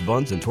breads,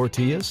 buns, and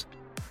tortillas?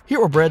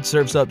 Hero Bread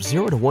serves up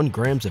 0 to 1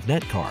 grams of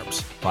net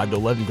carbs, 5 to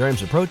 11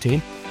 grams of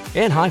protein,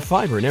 and high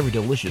fiber in every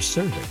delicious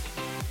serving.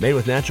 Made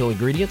with natural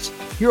ingredients,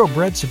 Hero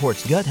Bread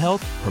supports gut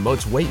health,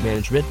 promotes weight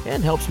management,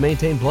 and helps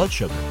maintain blood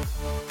sugar.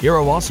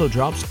 Hero also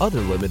drops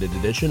other limited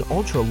edition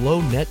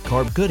ultra-low net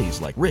carb goodies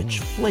like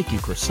rich, flaky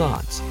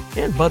croissants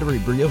and buttery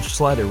brioche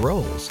slider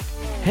rolls.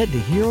 Head to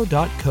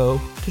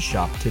hero.co to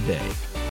shop today.